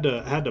mean, I had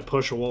to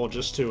push a wall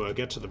just to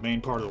get to the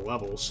main part of the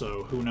level,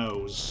 so who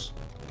knows?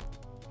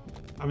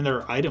 I mean, there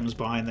are items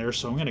behind there,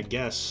 so I'm gonna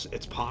guess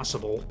it's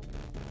possible.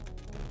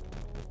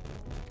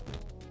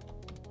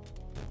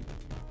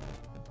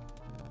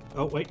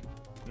 Oh, wait.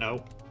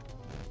 No.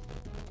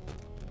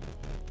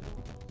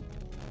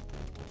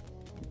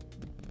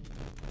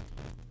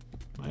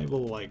 Am I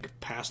able to, like,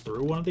 pass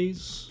through one of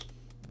these?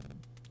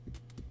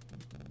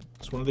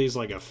 Is one of these,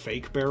 like, a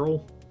fake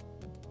barrel?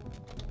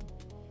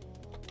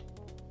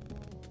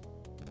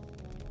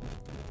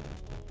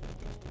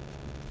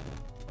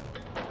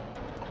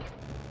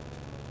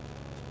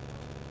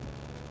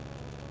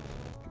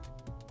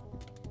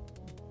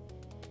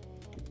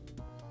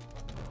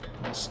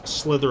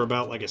 Slither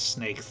about like a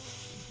snake.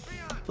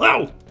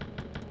 Oh!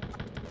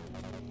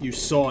 You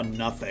saw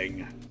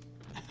nothing.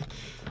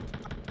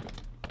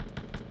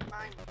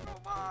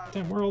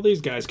 Damn, where are all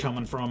these guys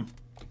coming from?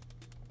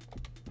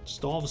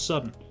 Just all of a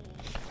sudden.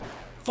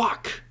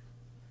 Fuck!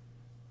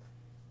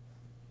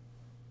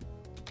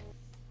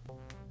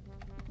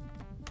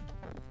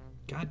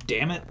 God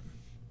damn it.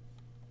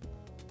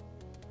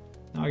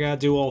 Now I gotta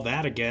do all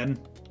that again.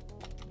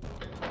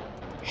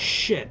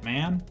 Shit,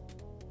 man.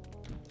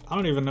 I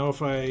don't even know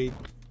if I...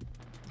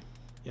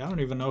 Yeah, I don't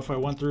even know if I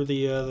went through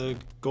the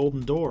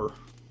golden door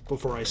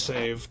before I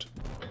saved.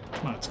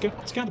 Come on, it's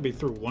got to be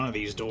through one of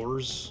these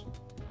doors.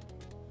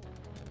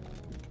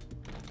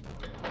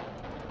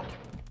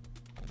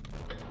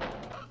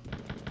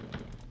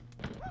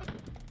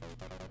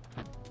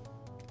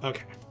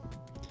 Okay.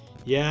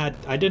 Yeah,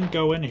 I didn't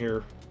go in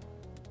here.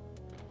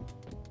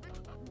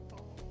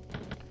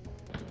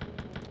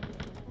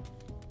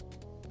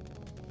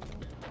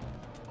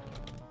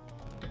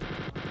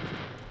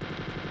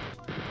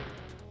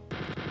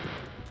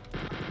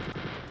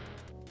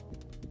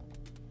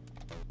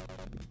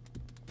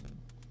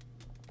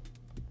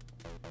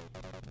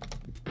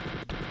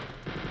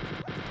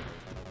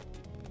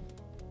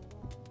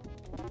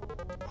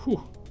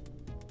 Whew.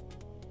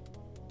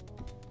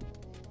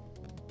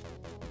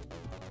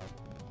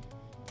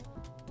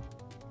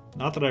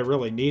 Not that I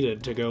really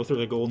needed to go through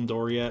the golden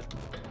door yet.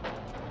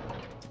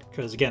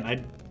 Because, again,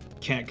 I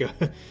can't go...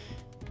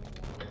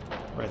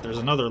 Right, there's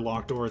another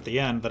locked door at the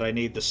end that I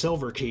need the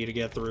silver key to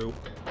get through.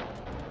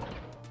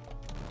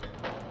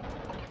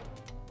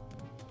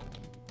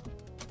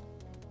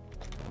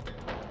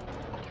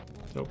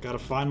 So, gotta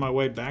find my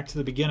way back to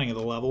the beginning of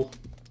the level.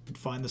 And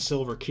find the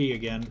silver key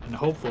again, and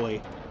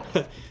hopefully...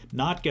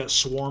 not get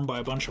swarmed by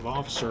a bunch of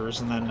officers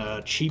and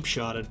then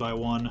cheap-shotted by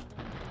one.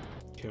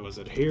 Okay, was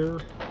it here?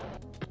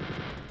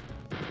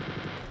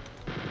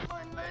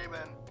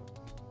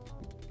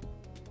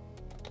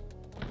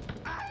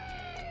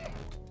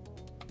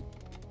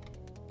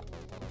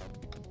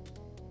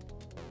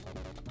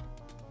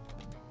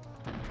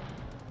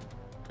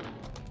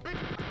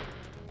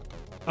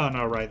 Oh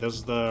no, right, this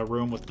is the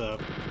room with the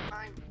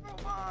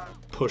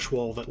push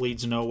wall that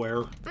leads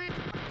nowhere.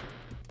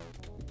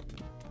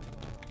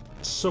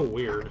 So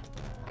weird.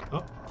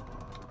 Oh.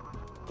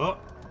 Oh.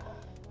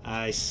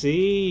 I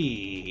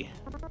see.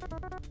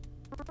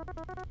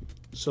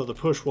 So the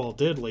push wall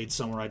did lead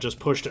somewhere. I just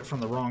pushed it from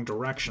the wrong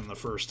direction the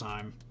first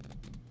time.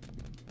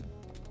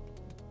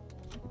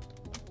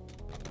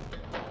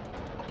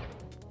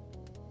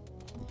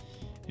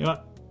 You know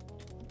what?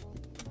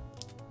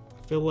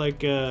 I feel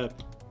like,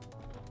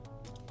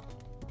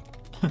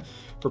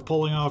 for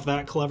pulling off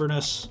that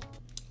cleverness,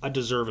 I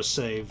deserve a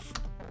save.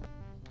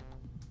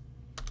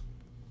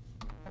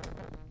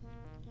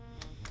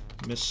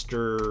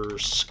 Mr.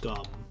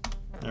 Scum.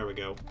 There we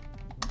go.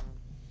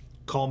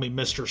 Call me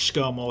Mr.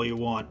 Scum all you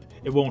want.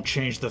 It won't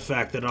change the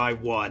fact that I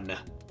won.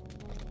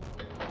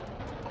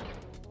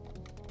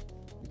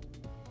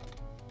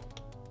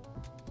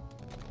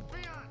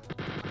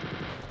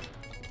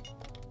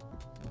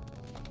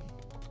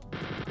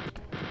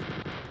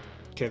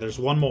 Okay, there's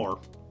one more.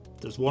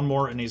 There's one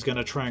more, and he's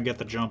gonna try and get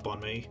the jump on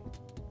me.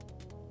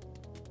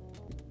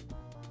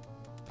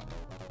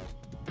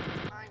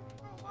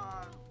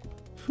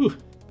 Whew.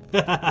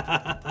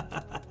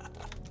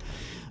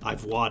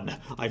 I've won.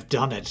 I've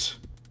done it.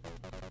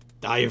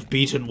 I have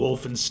beaten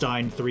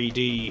Wolfenstein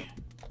 3D.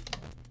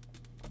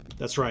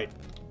 That's right.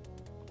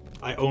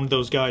 I owned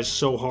those guys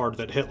so hard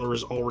that Hitler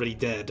is already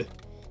dead.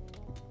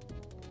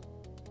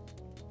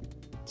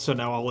 So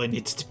now all I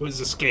need to do is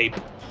escape.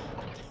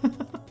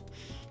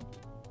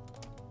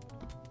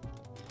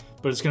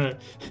 But it's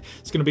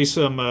gonna be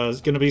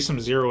some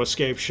zero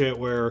escape shit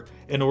where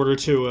in order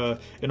to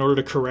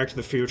correct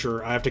the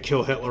future, I have to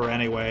kill Hitler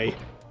anyway.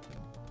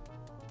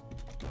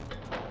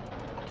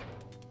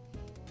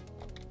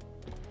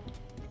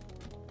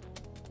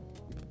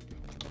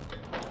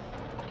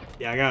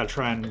 Yeah, I gotta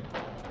try and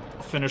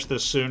finish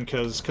this soon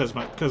cause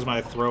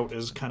my throat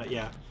is kind of,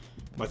 yeah,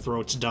 my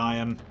throat's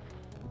dying.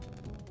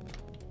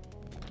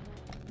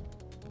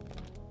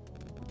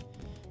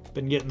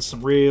 Been getting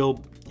some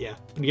real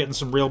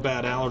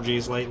bad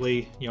allergies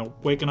lately. You know,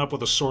 waking up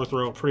with a sore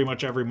throat pretty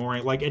much every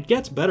morning. Like, it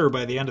gets better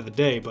by the end of the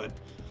day, but it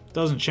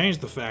doesn't change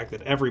the fact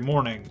that every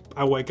morning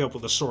I wake up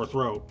with a sore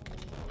throat.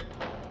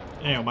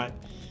 You know,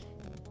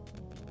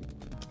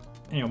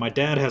 my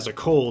dad has a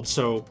cold,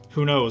 so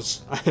who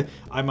knows?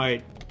 I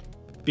might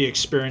be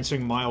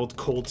experiencing mild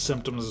cold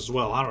symptoms as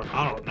well. I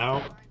don't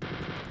know.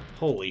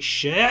 Holy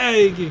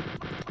shit!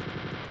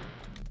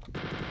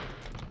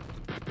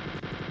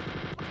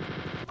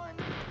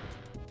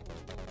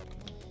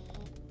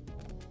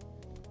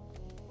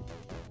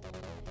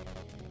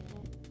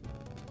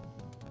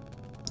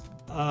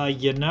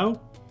 You know,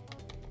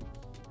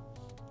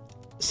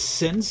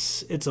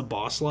 since it's a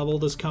boss level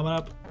that's coming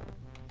up,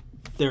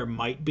 there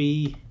might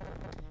be,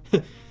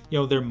 you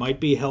know, there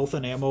might be health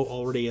and ammo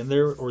already in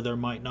there, or there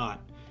might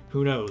not.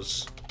 Who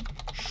knows?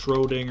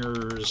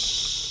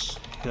 Schrodinger's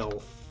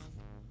health.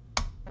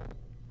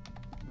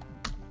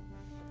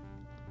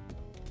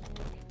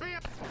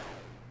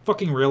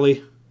 Fucking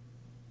really?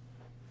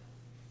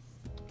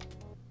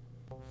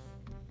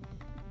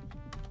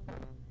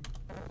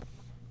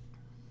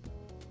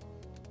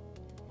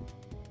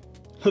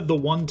 The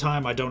one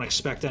time I don't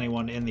expect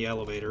anyone in the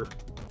elevator.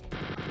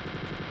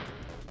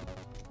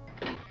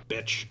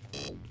 Bitch.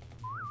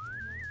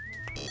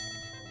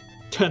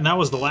 And that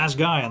was the last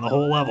guy on the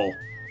whole level.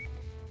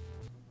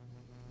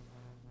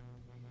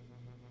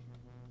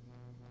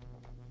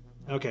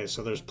 Okay,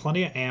 so there's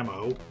plenty of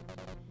ammo.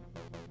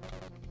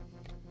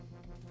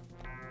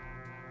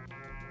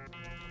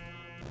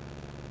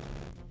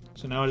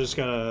 So now I just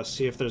gotta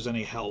see if there's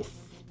any health.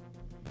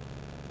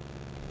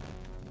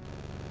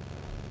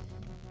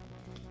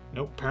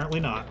 Nope, apparently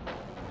not.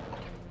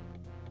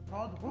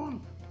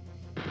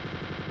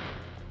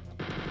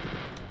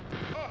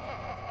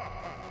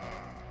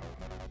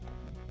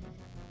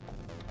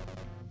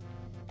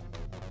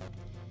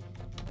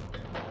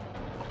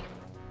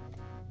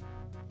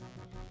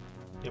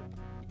 Yep.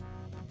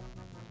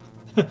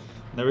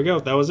 There we go,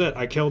 that was it.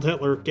 I killed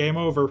Hitler. Game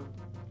over.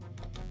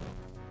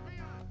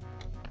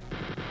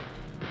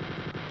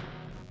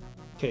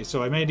 Okay,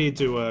 so I may need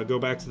to go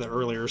back to the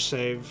earlier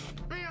save.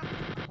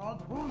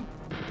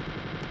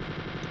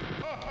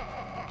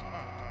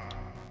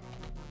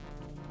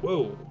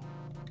 Whoa.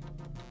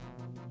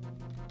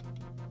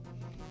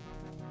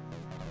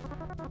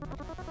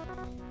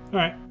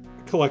 Alright,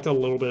 collected a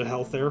little bit of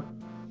health there.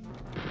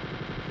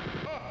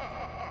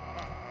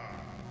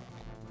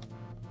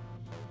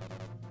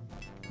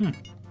 I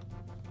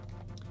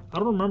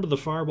don't remember the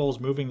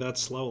fireballs moving that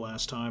slow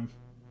last time.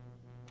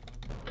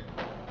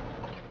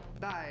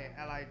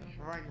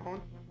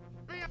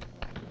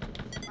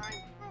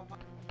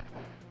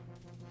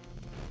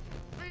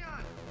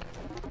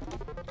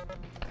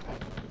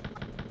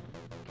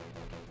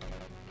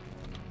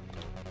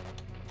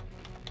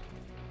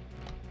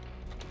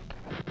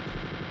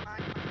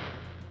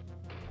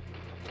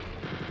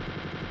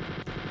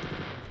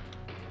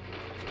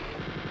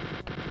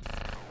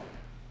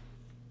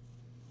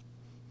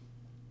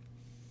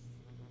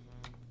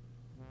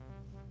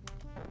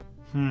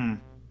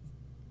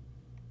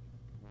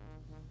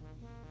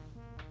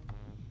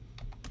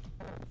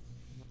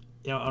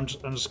 Yeah, I'm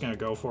just gonna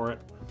go for it.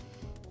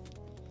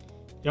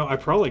 You know, I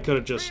probably could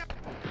have just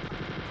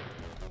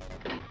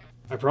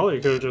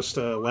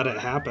let it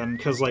happen,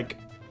 because, like,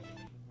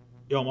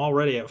 you know, I'm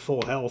already at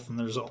full health, and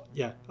there's,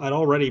 yeah, I'd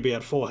already be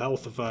at full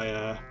health if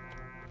I,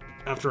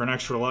 after an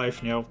extra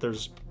life, you know,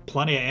 there's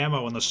plenty of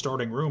ammo in the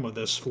starting room of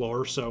this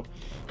floor, so,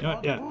 you know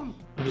what, yeah, I'm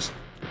just...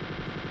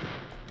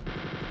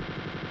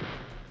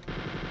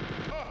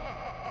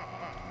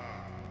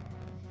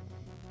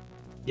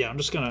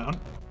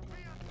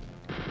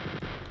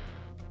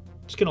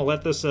 gonna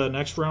let this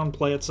next round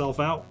play itself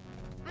out.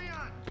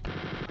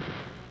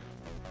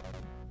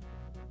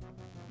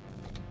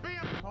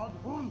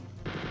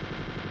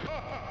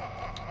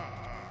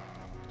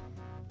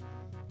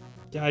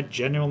 Yeah, I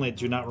genuinely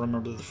do not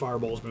remember the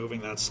fireballs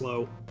moving that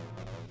slow.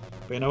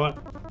 But you know what?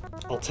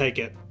 I'll take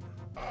it.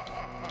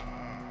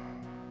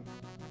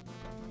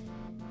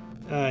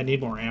 I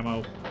need more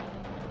ammo.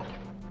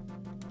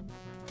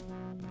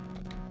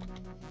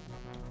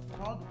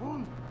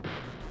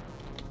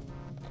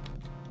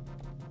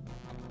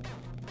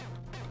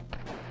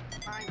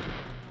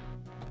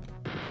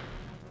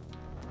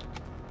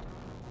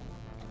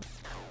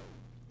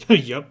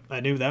 Yep,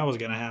 I knew that was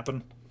gonna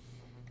happen.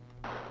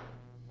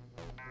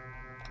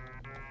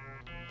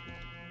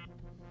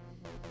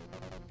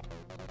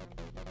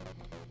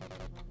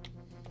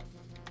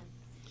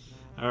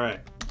 Alright.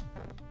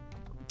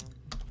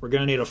 We're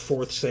gonna need a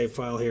fourth save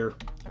file here.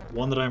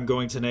 One that I'm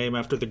going to name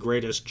after the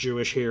greatest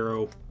Jewish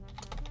hero,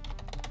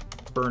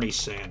 Bernie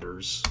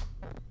Sanders.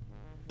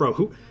 Bro,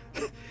 who...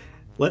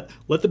 let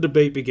the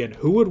debate begin.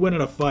 Who would win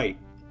in a fight?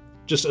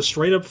 Just a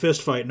straight-up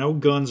fist fight, no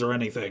guns or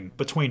anything,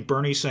 between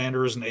Bernie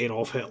Sanders and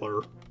Adolf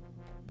Hitler.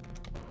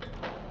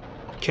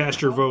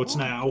 Cast your votes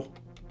now.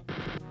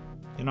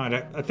 You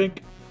know, I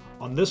think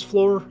on this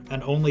floor,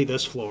 and only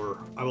this floor,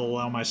 I will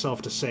allow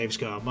myself to save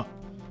scum.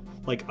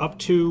 Like, up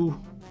to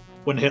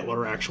when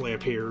Hitler actually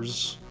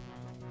appears.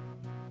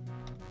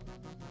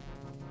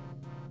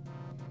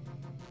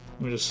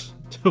 Let me just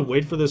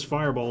wait for this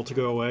fireball to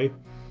go away.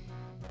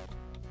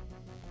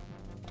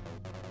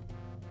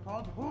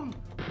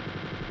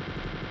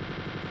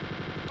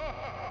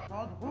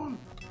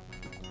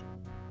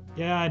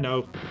 Yeah, I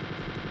know.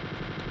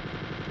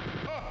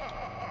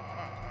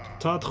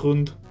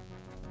 Tathund.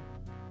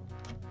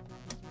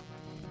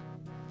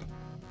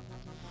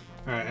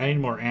 Alright, I need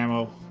more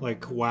ammo.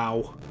 Like,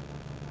 wow.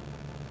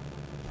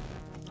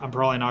 I'm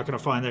probably not going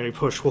to find any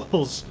push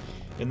walls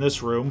in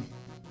this room.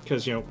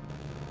 Because, you know,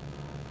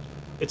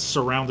 it's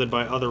surrounded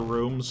by other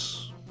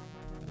rooms.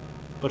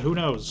 But who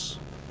knows?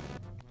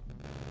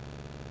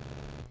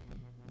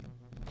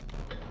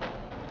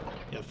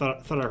 Yeah, I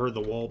thought I heard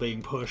the wall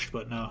being pushed,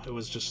 but no, it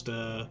was just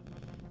a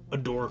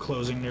door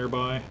closing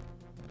nearby.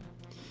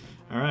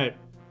 Alright.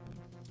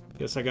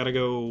 Guess I gotta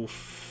go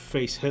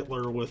face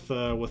Hitler with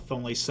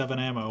only 7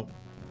 ammo.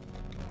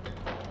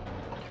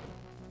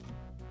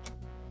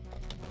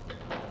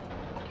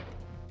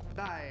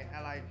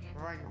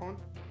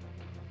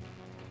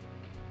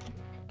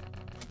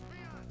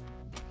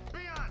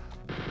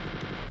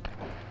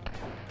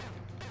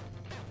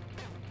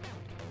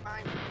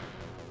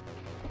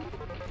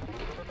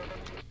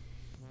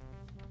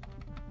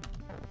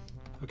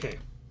 Okay.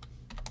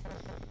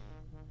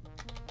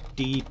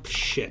 Deep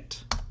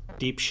shit.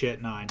 Deep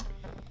shit 9.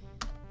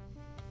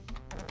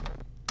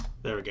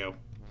 There we go.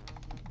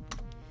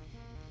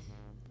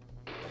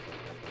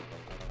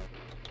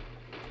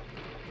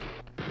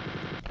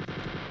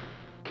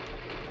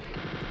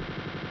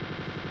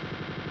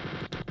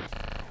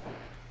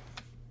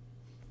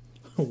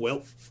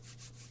 Well.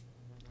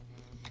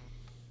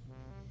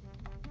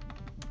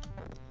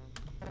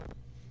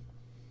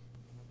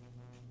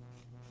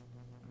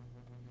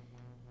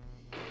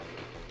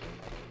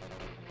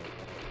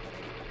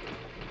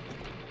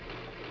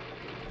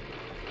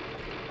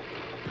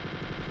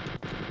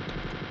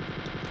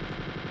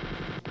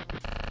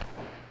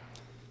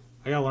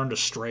 I gotta learn to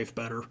strafe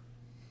better.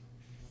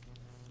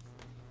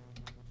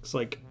 It's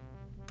like,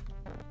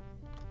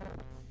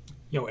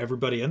 you know,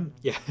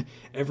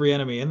 every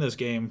enemy in this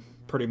game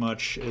pretty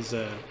much is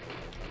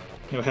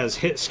has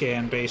hit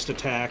scan based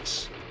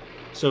attacks.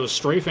 So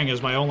strafing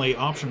is my only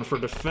option for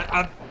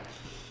defense.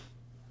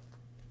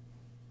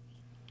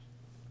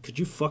 Could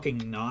you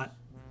fucking not?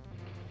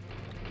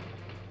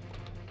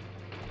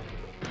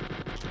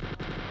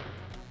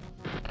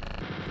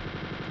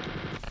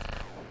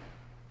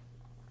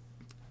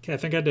 Okay, I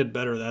think I did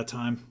better that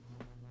time.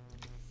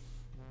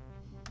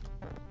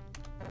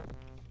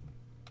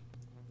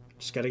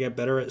 Just gotta get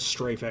better at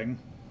strafing.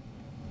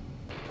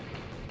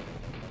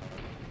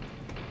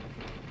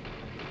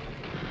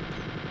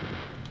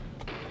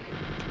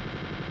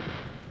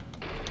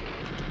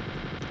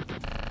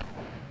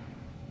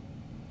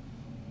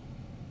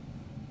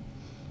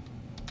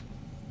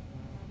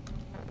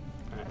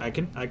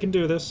 Alright, I can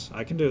do this.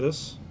 I can do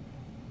this.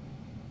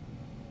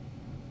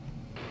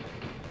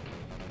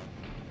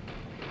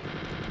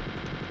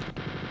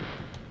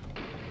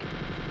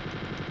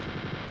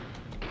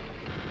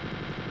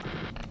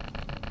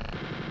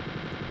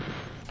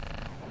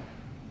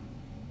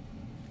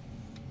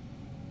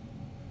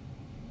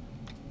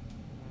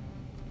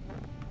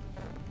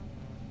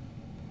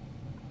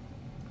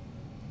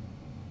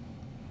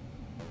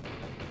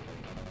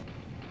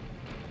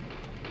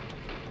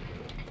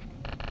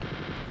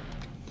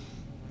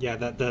 Yeah,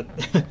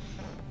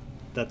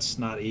 that's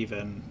not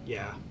even,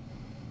 yeah.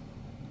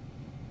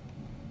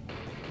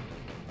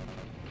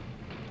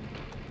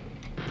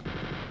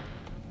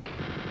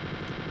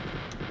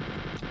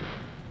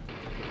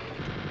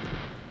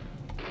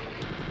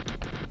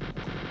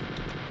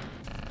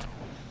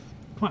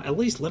 Come on, at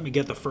least let me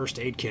get the first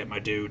aid kit, my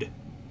dude.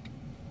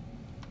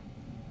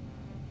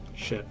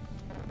 Shit.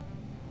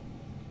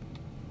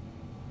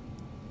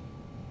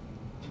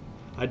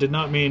 I did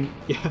not mean...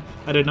 Yeah,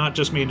 I did not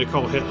just mean to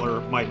call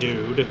Hitler my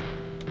dude.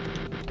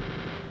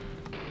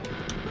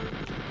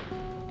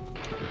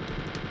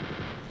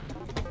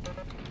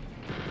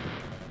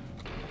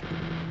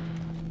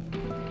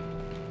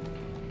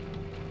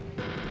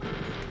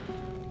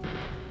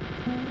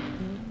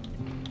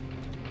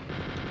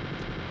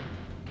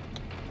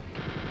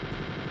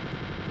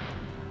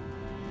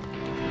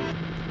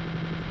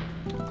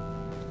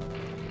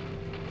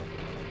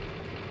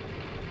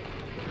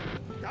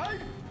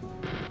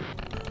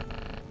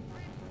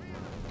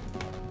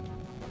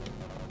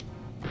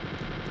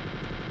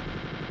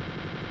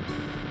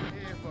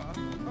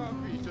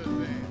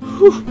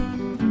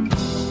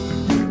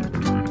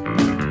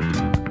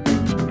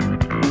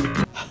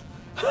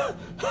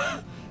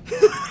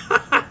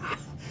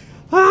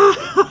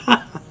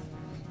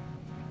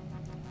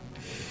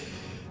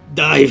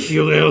 Die,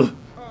 Führer!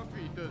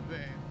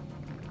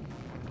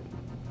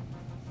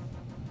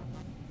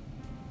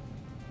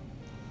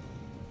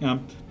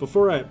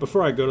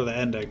 Before I go to the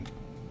ending,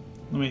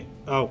 let me...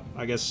 Oh,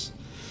 I guess...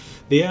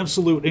 The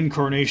absolute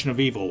incarnation of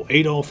evil,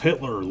 Adolf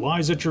Hitler,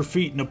 lies at your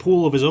feet in a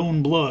pool of his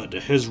own blood.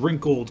 His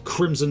wrinkled,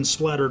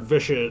 crimson-splattered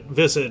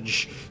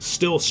visage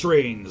still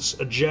strains,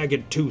 a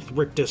jagged tooth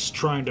rictus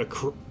trying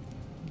to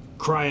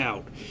cry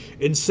out.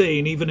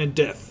 Insane even in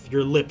death,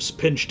 your lips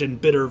pinched in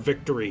bitter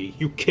victory,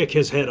 you kick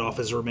his head off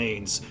his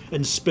remains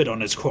and spit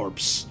on his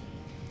corpse.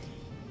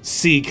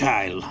 Sieg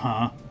Heil,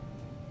 huh?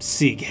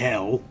 Sieg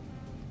Hell.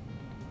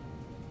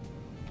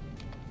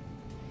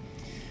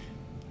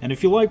 And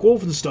if you like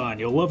Wolfenstein,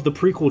 you'll love the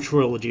prequel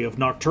trilogy of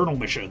Nocturnal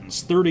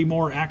missions. 30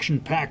 more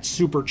action-packed,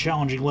 super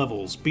challenging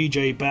levels.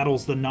 BJ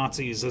battles the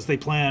Nazis as they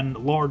plan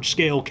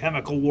large-scale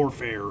chemical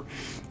warfare.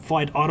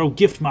 Fight Otto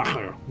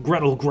Giftmacher,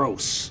 Gretel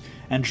Gross,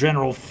 and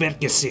General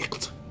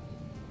Fettgesicht.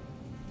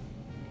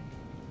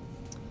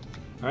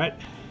 Alright,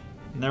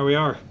 and there we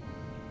are.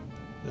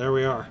 There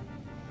we are.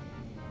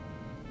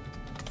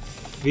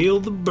 Feel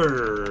the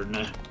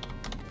burn.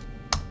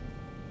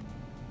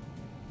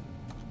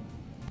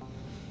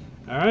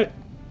 Alright,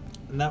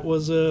 and that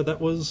was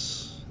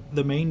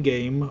the main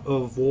game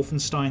of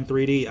Wolfenstein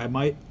 3D. I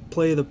might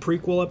play the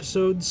prequel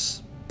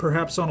episodes,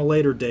 perhaps on a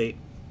later date.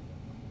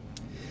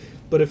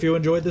 But if you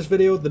enjoyed this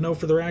video, then no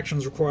further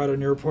actions required on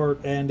your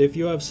part, and if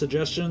you have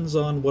suggestions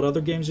on what other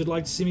games you'd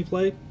like to see me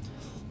play,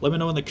 let me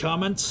know in the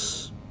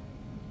comments.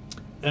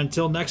 And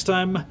until next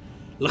time,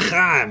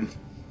 l'chaim!